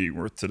and it be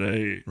worth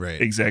today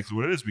Right. exactly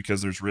what it is,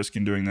 because there's risk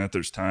in doing that.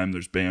 There's time,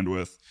 there's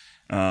bandwidth.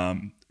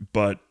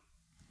 But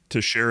to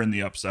share in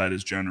the upside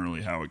is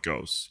generally how it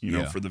goes,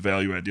 Yeah. for the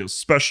value add deals,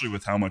 especially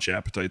with how much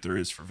appetite there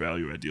is for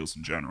value add deals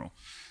in general.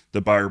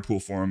 The buyer pool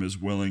forum is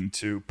willing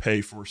to pay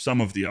for some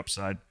of the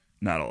upside,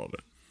 not all of it.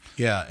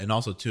 Yeah, and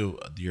also too,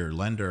 your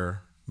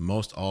lender,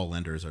 most all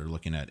lenders are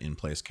looking at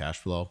in-place cash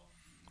flow.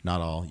 Not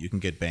all. You can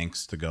get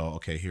banks to go,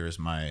 okay, here's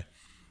my,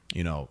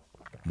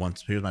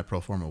 here's my pro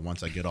forma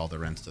once I get all the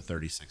rents to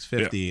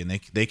 3650, and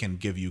they can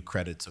give you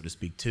credit, so to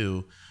speak,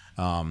 too.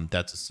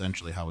 That's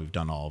essentially how we've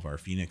done all of our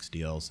Phoenix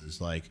deals.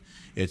 Is like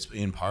it's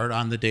in part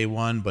on the day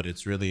one, but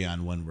it's really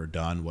on when we're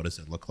done. What does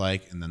it look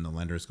like? And then the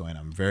lender's going,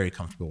 I'm very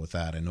comfortable with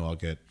that. I know I'll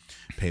get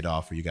paid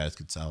off, or you guys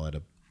could sell at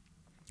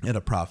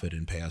a profit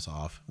and pay us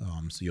off.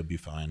 So you'll be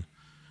fine.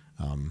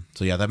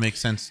 So yeah, that makes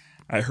sense.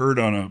 I heard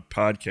on a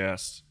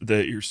podcast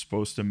that you're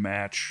supposed to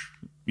match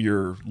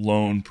your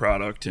loan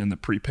product and the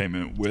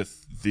prepayment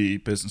with the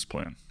business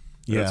plan.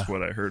 That's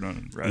what I heard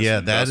on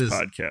that is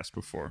podcast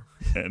before,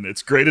 and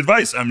it's great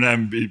advice.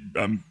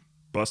 I'm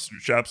busting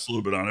your chops a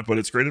little bit on it, but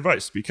it's great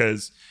advice,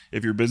 because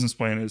if your business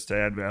plan is to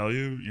add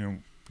value,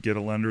 get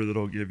a lender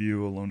that'll give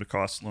you a loan to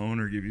cost loan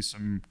or give you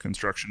some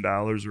construction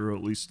dollars, or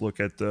at least look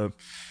at the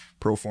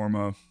pro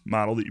forma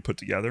model that you put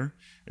together.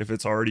 If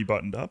it's already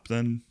buttoned up,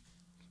 then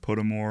put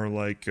a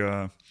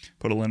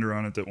lender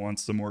on it that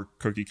wants the more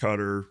cookie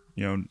cutter,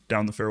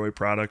 down the fairway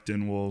product,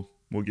 and we'll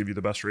give you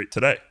the best rate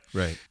today.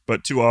 right.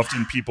 But too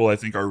often people, I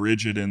think, are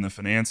rigid in the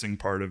financing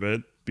part of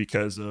it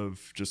because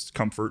of just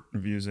comfort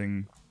of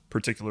using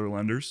particular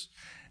lenders,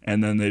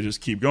 and then they just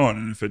keep going.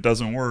 And if it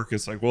doesn't work,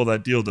 it's like, well,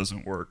 that deal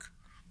doesn't work.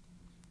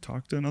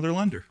 Talk to another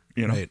lender,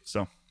 Right.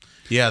 So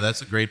Yeah,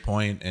 that's a great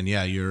point. And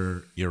yeah,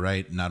 you're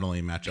right. Not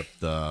only match up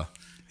the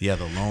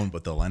loan,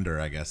 but the lender,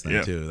 I guess,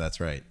 then too. That's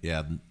right.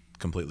 Yeah,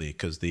 completely.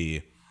 Because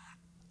if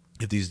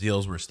these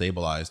deals were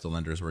stabilized, the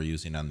lenders we're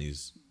using on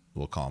these,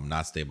 we'll call them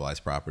not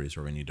stabilized properties,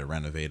 where we need to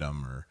renovate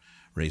them or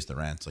raise the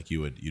rents, like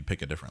you'd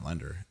pick a different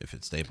lender if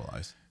it's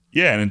stabilized.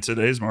 yeah, and in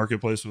today's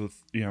marketplace,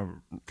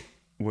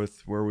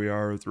 with where we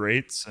are with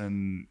rates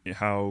and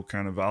how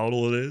kind of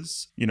volatile it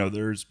is,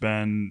 there's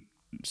been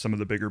some of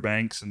the bigger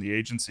banks and the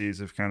agencies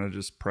have kind of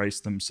just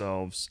priced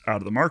themselves out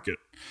of the market.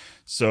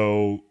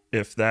 So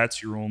if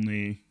that's your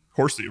only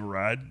horse that you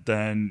ride,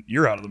 then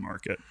you're out of the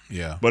market.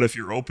 Yeah. But if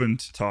you're open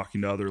to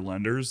talking to other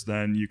lenders,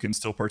 then you can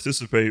still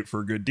participate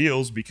for good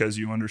deals, because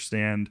you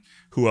understand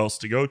who else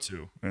to go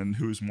to and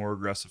who's more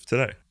aggressive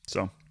today.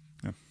 So,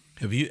 yeah.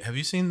 Have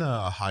you seen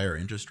the higher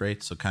interest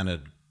rates? So kind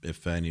of,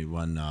 if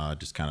anyone,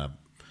 just kind of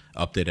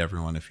update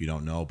everyone if you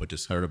don't know, but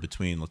just sort of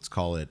between, let's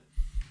call it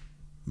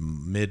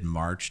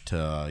mid-March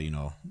to,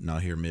 now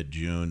here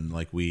mid-June,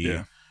 like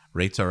we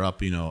rates are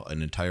up,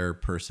 an entire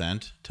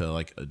percent to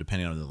like,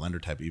 depending on the lender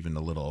type, even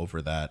a little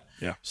over that.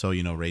 Yeah. So,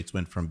 rates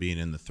went from being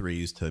in the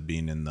threes to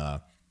being in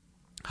the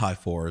high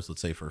fours,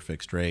 let's say for a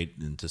fixed rate,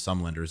 and to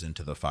some lenders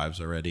into the fives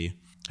already.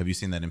 Have you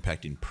seen that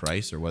impacting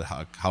price, or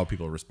how are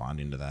people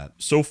responding to that?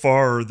 So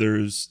far,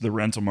 the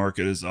rental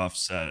market is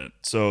offset.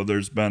 So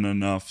there's been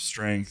enough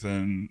strength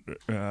and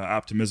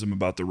optimism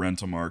about the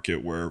rental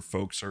market where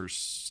folks are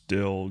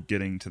still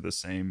getting to the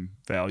same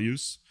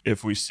values.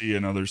 If we see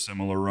another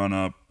similar run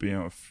up,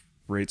 if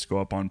rates go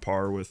up on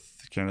par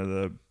with kind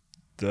of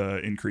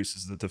the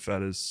increases that the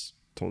Fed has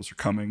told us are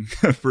coming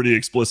pretty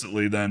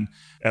explicitly, then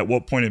at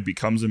what point it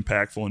becomes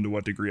impactful and to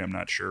what degree, I'm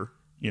not sure.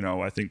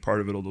 I think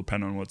part of it will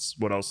depend on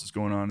what else is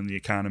going on in the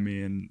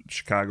economy and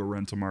Chicago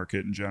rental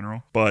market in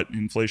general. But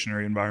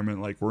inflationary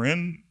environment like we're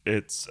in,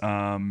 it's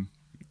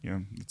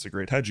it's a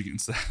great hedge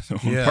against that.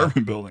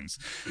 Apartment buildings.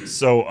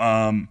 So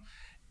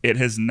it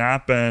has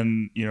not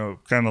been,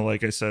 kind of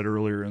like I said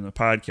earlier in the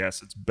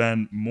podcast, it's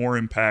been more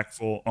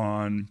impactful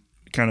on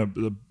kind of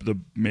the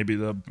maybe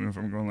the, if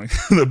I'm going like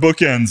the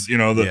bookends,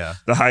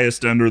 the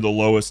highest end or the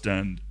lowest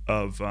end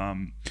of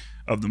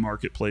the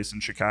marketplace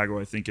in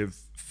Chicago. I think have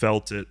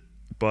felt it.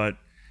 But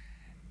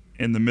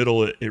in the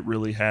middle, it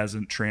really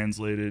hasn't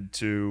translated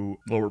to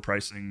lower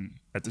pricing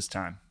at this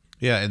time.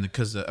 Yeah, and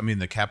because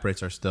the cap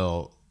rates are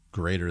still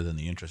greater than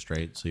the interest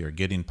rate, so you're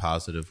getting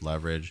positive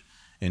leverage.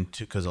 And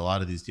because a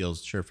lot of these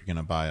deals, sure, if you're going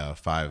to buy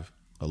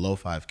a low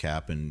 5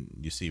 cap and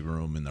you see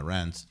room in the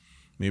rents,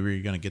 maybe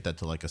you're going to get that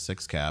to like a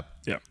 6 cap.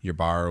 Yeah, you're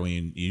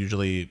borrowing.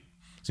 Usually,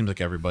 seems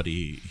like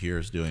everybody here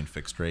is doing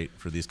fixed rate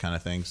for these kind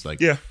of things. Like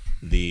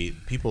the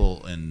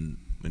people and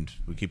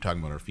we keep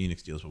talking about our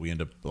Phoenix deals, but we end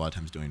up a lot of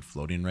times doing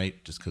floating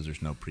rate just because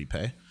there's no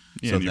prepay.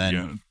 Yeah, so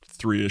then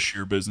 3-ish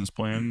year business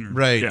plan.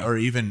 Right. Yeah. Or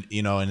even,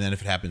 and then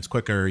if it happens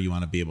quicker, you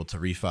want to be able to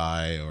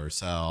refi or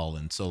sell.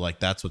 And so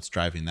like, that's what's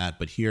driving that.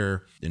 But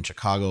here in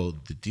Chicago,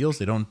 the deals,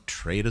 they don't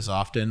trade as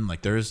often.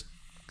 Like there's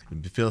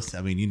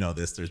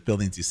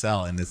buildings you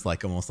sell and it's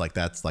like almost like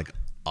that's like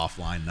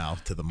offline now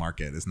to the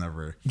market. It's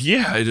never.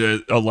 Yeah.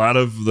 A lot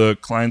of the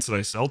clients that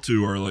I sell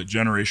to are like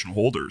generational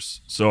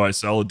holders. So I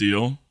sell a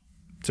deal.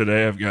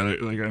 Today I've got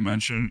it, like I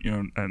mentioned,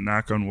 a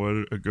knock on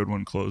wood, a good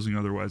one closing.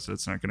 Otherwise,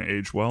 that's not going to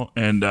age well.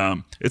 And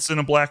it's in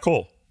a black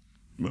hole.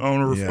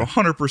 Owner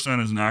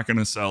 100% is not going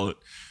to sell it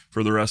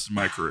for the rest of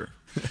my career.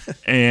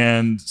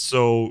 And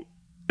so,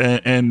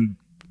 and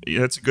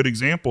that's a good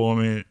example. I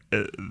mean,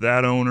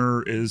 that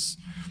owner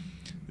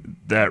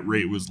that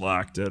rate was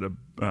locked at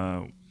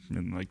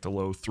in like the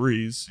low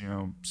threes,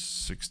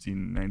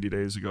 16, 90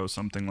 days ago,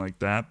 something like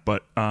that.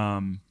 But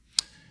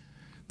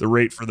the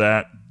rate for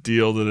that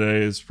deal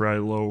today is probably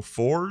low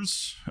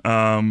fours,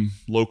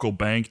 local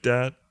bank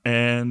debt,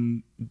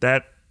 and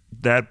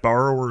that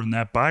borrower and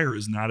that buyer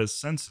is not as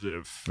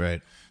sensitive,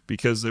 right?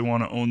 Because they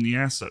want to own the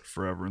asset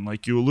forever. And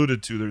like you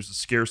alluded to, there's a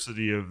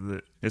scarcity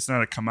it's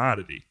not a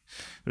commodity.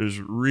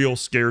 There's real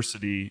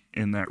scarcity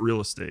in that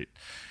real estate.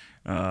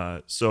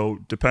 So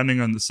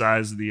depending on the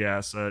size of the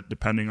asset,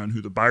 depending on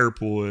who the buyer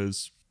pool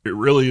is, it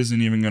really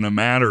isn't even going to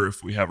matter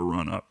if we have a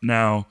run up.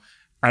 Now,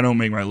 I don't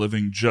make my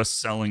living just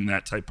selling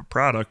that type of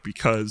product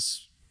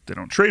because they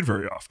don't trade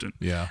very often.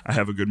 Yeah. I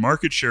have a good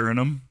market share in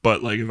them,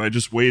 but like if I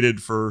just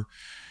waited for,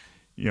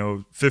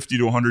 50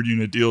 to 100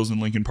 unit deals in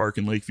Lincoln Park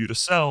and Lakeview to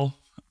sell,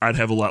 I'd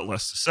have a lot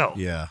less to sell.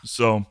 Yeah.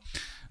 So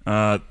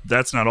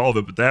that's not all of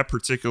it, but that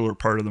particular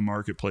part of the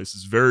marketplace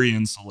is very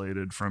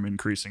insulated from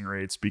increasing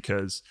rates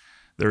because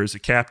there is a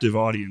captive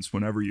audience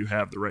whenever you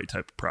have the right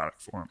type of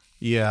product for them.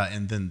 Yeah.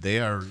 And then they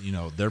are,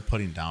 they're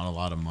putting down a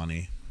lot of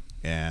money.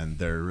 And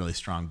they're really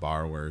strong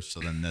borrowers. So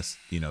then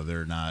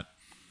they're not,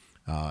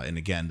 and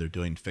again, they're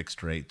doing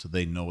fixed rate. So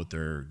they know what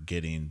they're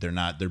getting.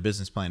 Their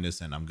business plan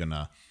isn't, I'm going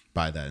to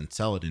buy that and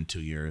sell it in 2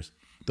 years.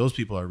 Those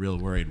people are real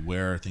worried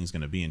where are things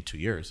going to be in 2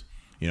 years.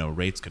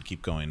 Rates could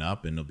keep going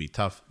up and it'll be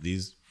tough.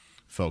 These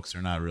folks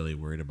are not really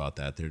worried about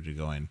that. They're just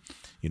going,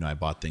 I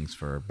bought things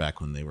for back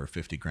when they were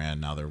 50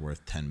 grand. Now they're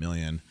worth 10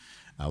 million.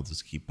 I'll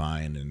just keep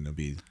buying and it'll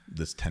be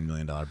this $10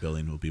 million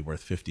building will be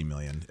worth 50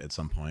 million at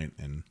some point.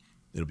 And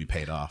it'll be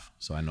paid off.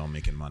 So I know I'm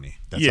making money.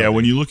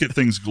 When you look at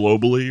things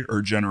globally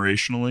or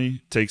generationally,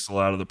 it takes a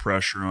lot of the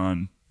pressure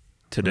on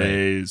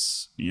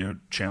today's,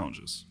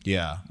 challenges.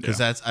 Yeah. Cause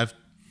that's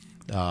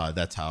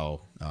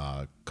how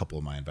a couple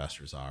of my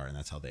investors are. And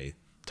that's how they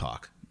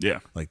talk.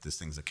 Yeah. Like this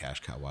thing's a cash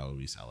cow. Why would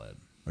we sell it?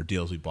 Or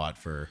deals we bought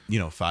for,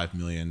 $5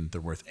 million.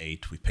 They're worth $8 million.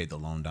 We paid the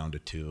loan down to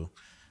 $2 million.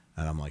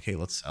 And I'm like, hey,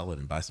 let's sell it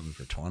and buy something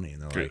for 20.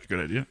 And they're like, good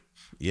idea.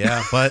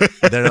 Yeah, but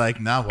they're like,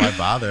 no, why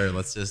bother?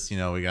 Let's just,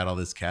 we got all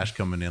this cash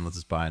coming in. Let's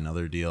just buy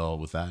another deal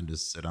with that and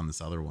just sit on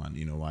this other one.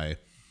 Why?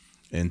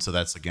 And so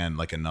that's again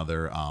like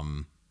another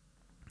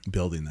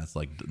building that's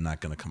like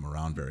not going to come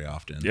around very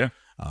often. Yeah.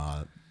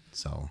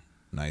 So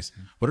nice.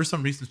 What are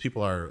some reasons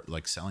people are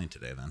like selling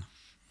today then?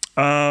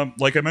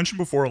 Like I mentioned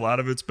before, a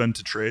lot of it's been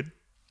to trade.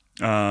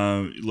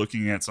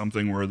 Looking at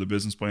something where the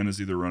business plan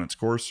has either run its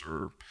course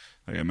or,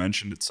 like I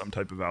mentioned, it's some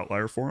type of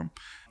outlier for them.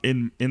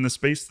 In the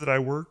space that I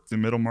work, the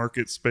middle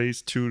market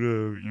space, $2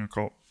 to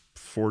call it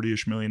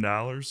 $40-ish million.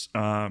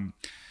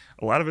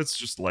 a lot of it's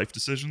just life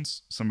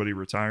decisions. Somebody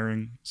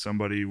retiring,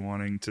 somebody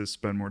wanting to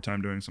spend more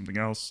time doing something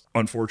else.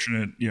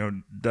 Unfortunate,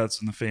 deaths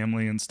in the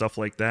family and stuff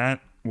like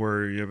that,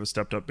 where you have a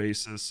stepped up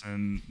basis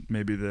and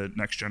maybe the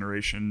next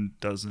generation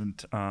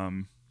doesn't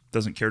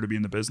care to be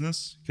in the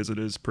business because it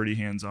is pretty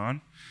hands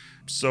on.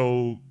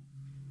 So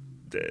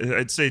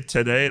I'd say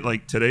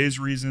today's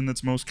reason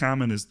that's most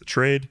common is the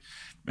trade,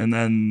 and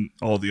then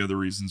all the other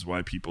reasons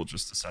why people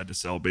just decide to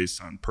sell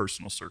based on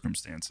personal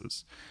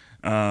circumstances.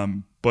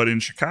 But in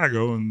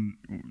Chicago, and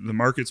the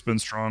market's been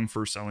strong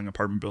for selling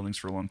apartment buildings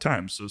for a long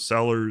time. So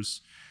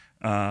sellers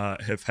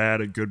have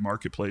had a good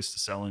marketplace to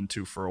sell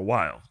into for a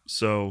while.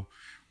 So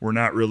we're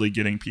not really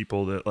getting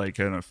people that like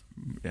kind of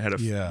had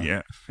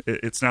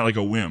it's not like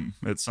a whim.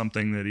 It's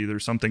something that either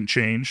something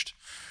changed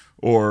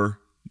or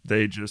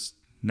they just,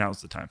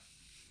 now's the time.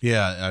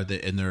 Yeah,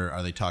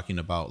 are they talking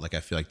about like,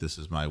 I feel like this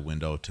is my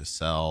window to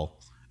sell?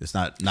 It's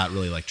not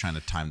really like trying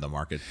to time the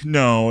market.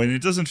 No, and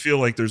it doesn't feel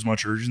like there's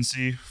much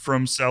urgency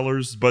from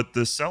sellers, but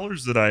the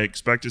sellers that I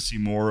expect to see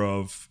more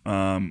of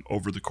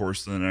over the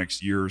course of the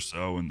next year or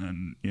so, and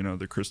then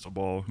the crystal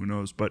ball, who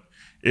knows, but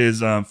is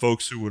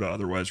folks who would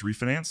otherwise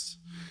refinance.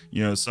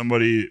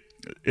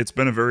 It's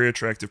been a very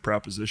attractive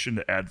proposition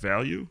to add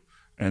value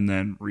and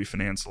then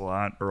refinance a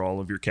lot or all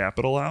of your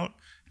capital out,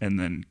 and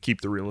then keep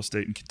the real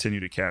estate and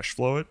continue to cash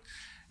flow it.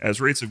 As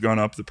rates have gone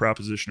up, the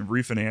proposition of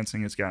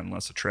refinancing has gotten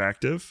less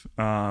attractive,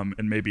 and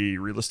maybe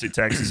real estate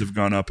taxes have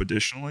gone up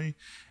additionally,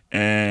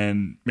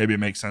 and maybe it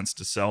makes sense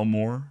to sell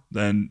more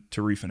than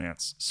to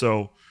refinance.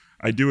 So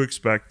I do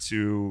expect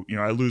to,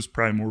 I lose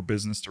probably more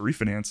business to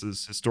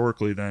refinances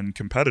historically than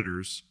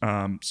competitors.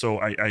 So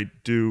I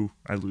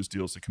lose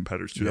deals to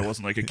competitors too. Yeah. That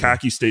wasn't like a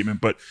cocky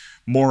statement, but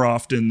more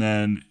often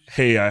than,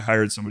 hey, I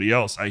hired somebody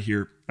else, I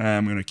hear,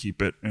 I'm going to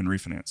keep it and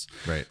refinance.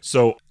 Right.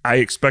 So I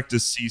expect to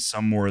see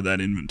some more of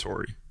that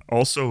inventory.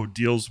 Also,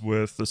 deals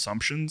with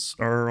assumptions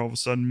are all of a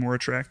sudden more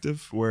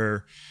attractive,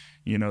 where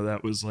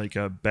that was like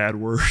a bad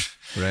word,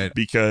 right?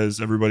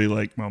 Because everybody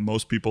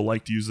most people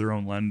like to use their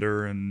own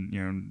lender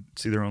and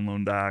see their own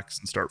loan docs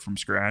and start from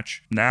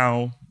scratch.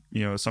 Now,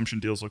 assumption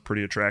deals look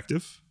pretty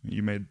attractive.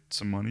 You made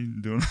some money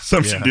doing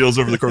assumption deals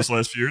over the course of the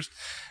last few years.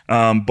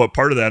 But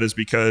part of that is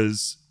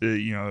because,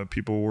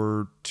 people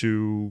were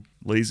too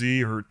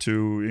lazy or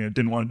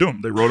didn't want to do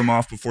them. They wrote them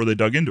off before they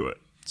dug into it.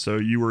 So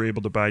you were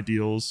able to buy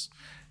deals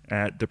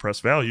at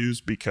depressed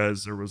values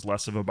because there was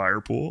less of a buyer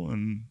pool,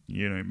 and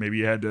maybe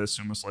you had to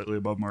assume a slightly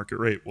above market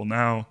rate. Well,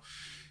 now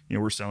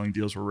we're selling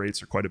deals where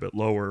rates are quite a bit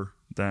lower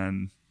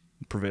than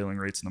prevailing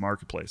rates in the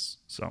marketplace.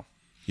 So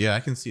yeah,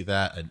 I can see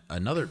that.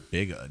 Another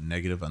big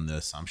negative on the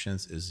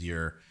assumptions is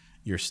you're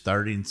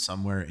starting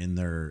somewhere in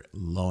their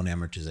loan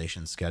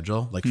amortization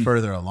schedule, like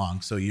further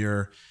along. So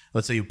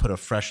let's say you put a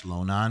fresh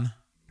loan on.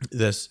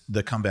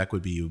 The comeback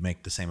would be you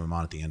make the same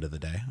amount at the end of the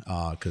day,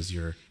 because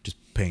you're just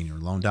paying your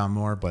loan down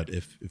more. But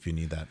if you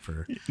need that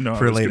for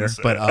later,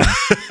 but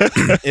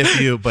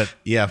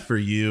for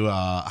you,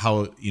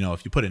 how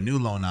if you put a new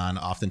loan on,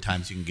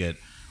 oftentimes you can get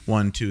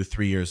 1, 2,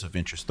 3 years of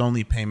interest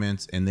only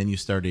payments, and then you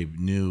start a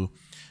new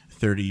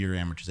 30-year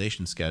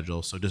amortization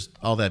schedule. So just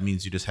all that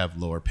means you just have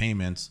lower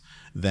payments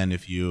than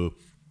if you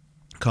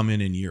come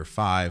in year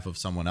 5 of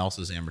someone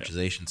else's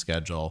amortization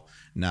schedule.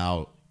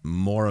 Now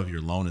more of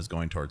your loan is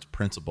going towards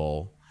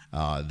principal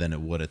than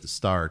it would at the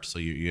start. So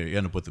you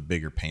end up with a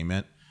bigger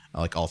payment,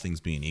 like all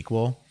things being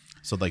equal.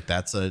 So like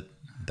that's But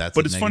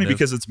it's funny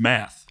because it's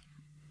math,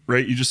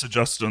 right? You just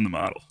adjust it on the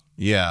model.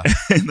 Yeah.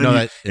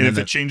 and if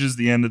it changes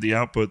the end of the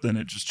output, then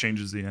it just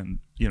changes the end,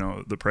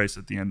 the price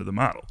at the end of the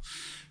model.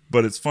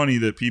 But it's funny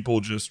that people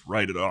just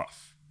write it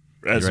off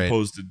as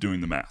opposed to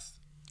doing the math.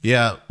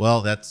 Yeah,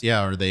 well,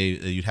 or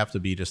you'd have to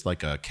be just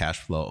like a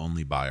cash flow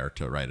only buyer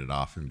to write it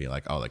off and be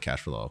like, oh, the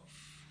cash flow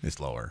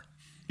is lower.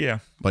 Yeah.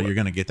 But you're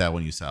going to get that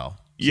when you sell.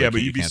 So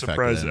but you'd be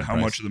surprised at how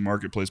much of the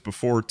marketplace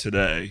before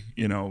today,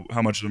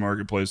 how much of the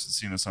marketplace has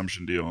seen an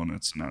assumption deal and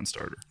it's a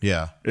non-starter.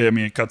 Yeah. I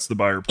mean, it cuts the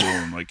buyer pool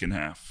in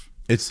half.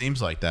 It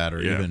seems like that, or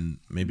even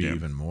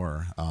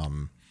more.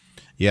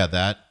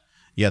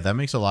 That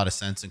makes a lot of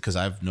sense. Because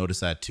I've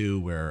noticed that too,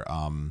 where,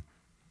 and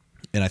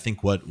I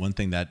think one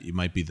thing that you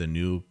might be the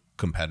new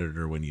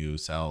competitor when you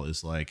sell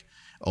is like,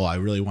 oh, I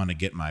really want to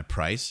get my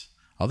price.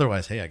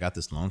 Otherwise, hey, I got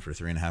this loan for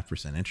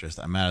 3.5% interest.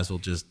 I might as well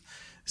just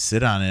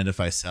sit on it.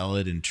 If I sell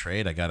it in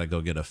trade, I got to go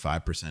get a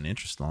 5%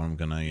 interest loan. I'm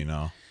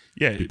gonna,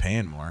 be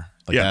paying more.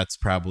 That's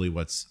probably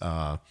what's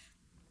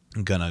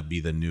gonna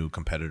be the new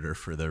competitor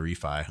for the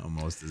refi.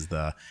 Almost is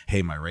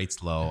hey, my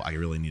rate's low. I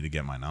really need to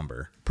get my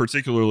number.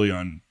 Particularly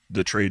on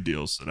the trade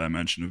deals that I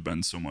mentioned have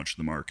been so much of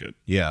the market.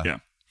 Yeah.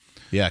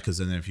 Because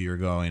then if you're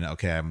going,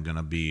 okay, I'm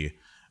gonna be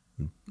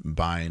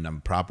buying a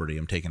property,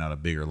 I'm taking out a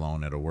bigger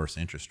loan at a worse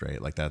interest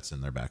rate. Like that's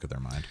in their back of their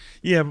mind.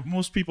 Yeah, but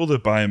most people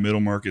that buy a middle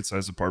market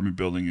size apartment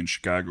building in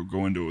Chicago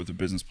go into it with a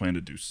business plan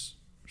to do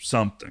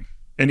something.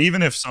 And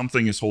even if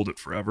something is hold it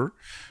forever.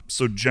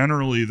 So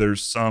generally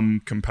there's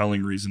some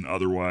compelling reason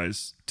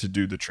otherwise to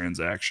do the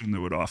transaction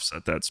that would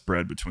offset that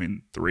spread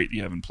between the rate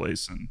you have in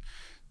place and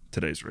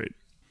today's rate.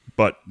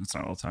 But it's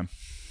not all the time.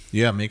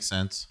 Yeah, makes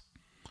sense.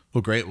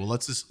 Well, great. Well,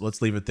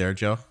 let's leave it there,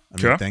 Joe.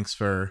 Sure. Thanks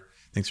for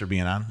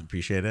being on.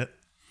 Appreciate it.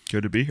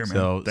 Good to be here,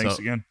 man. Thanks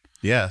again.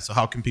 Yeah. So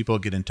how can people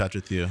get in touch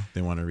with you if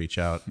they want to reach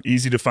out?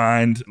 Easy to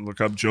find.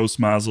 Look up Joe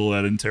Smazal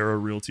at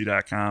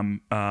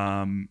interorealty.com.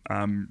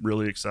 I'm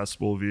really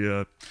accessible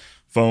via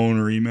phone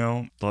or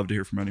email. Love to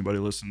hear from anybody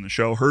listening to the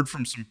show. Heard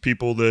from some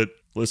people that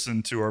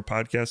listened to our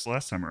podcast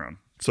last time around.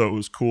 So it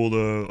was cool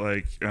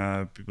to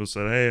people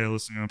said, hey, I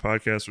listened to a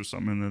podcast or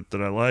something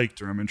that I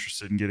liked, or I'm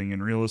interested in getting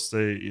in real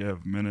estate. You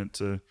have a minute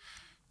to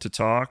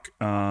talk.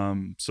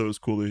 So it was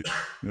cool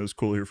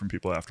to hear from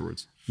people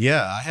afterwards.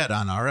 Yeah, I had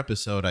on our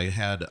episode, I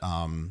had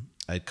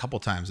a couple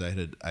times I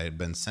had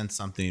been sent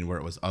something where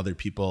it was other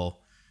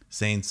people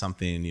saying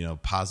something,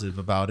 positive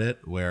about it,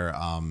 where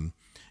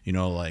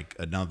like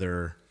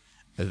another,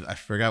 I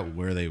forgot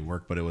where they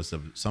work, but it was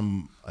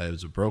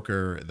a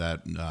broker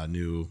that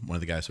knew one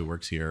of the guys who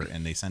works here,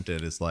 and they sent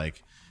it as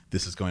like,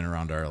 this is going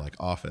around our like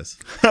office.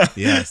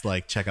 Yeah, it's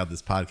like, check out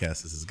this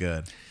podcast. This is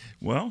good.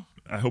 Well,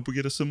 I hope we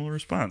get a similar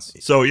response.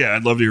 So yeah,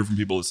 I'd love to hear from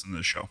people listening to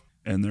the show.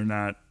 And there are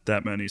not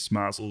that many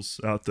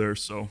Smazals out there,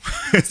 so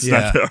it's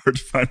not that hard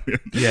to find.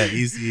 Yeah,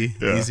 easy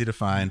to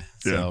find.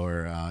 So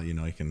or you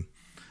can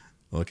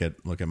look at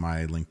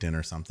my LinkedIn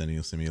or something, and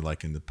you'll see me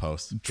liking the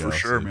post. For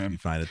sure, so man. You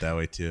find it that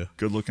way too.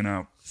 Good looking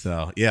out.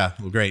 So yeah,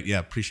 well, great. Yeah,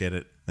 appreciate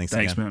it. Thanks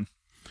again. Man.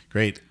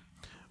 Great.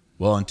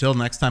 Well, until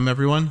next time,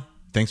 everyone.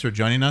 Thanks for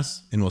joining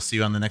us, and we'll see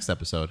you on the next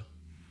episode.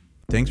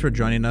 Thanks for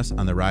joining us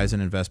on the Rise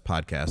and Invest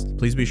podcast.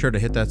 Please be sure to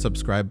hit that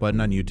subscribe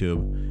button on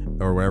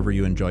YouTube or wherever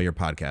you enjoy your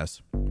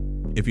podcasts.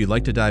 If you'd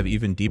like to dive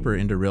even deeper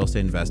into real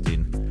estate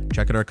investing,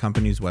 check out our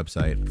company's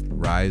website,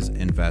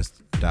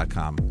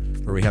 riseinvest.com,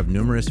 where we have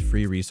numerous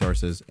free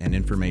resources and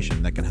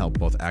information that can help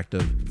both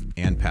active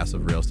and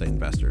passive real estate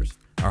investors.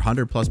 Our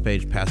 100-plus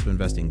page passive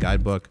investing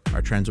guidebook,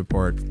 our trends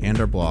report, and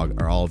our blog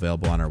are all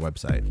available on our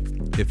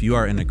website. If you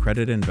are an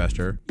accredited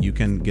investor, you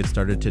can get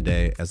started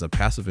today as a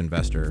passive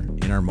investor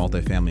in our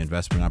multifamily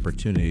investment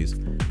opportunities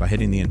by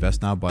hitting the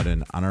Invest Now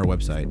button on our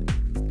website.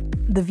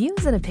 The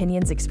views and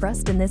opinions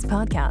expressed in this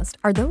podcast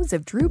are those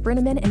of Drew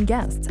Brenneman and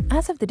guests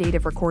as of the date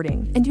of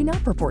recording and do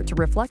not purport to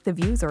reflect the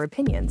views or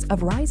opinions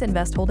of Rise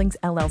Invest Holdings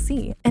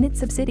LLC and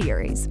its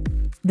subsidiaries.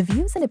 The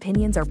views and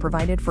opinions are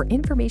provided for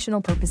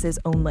informational purposes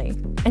only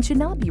and should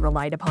not be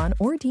relied upon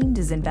or deemed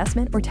as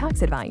investment or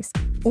tax advice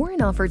or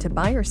an offer to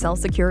buy or sell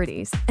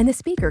securities, and the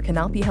speaker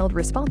cannot be held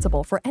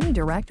responsible for any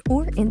direct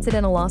or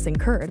incidental loss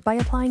incurred by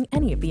applying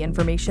any of the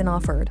information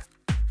offered.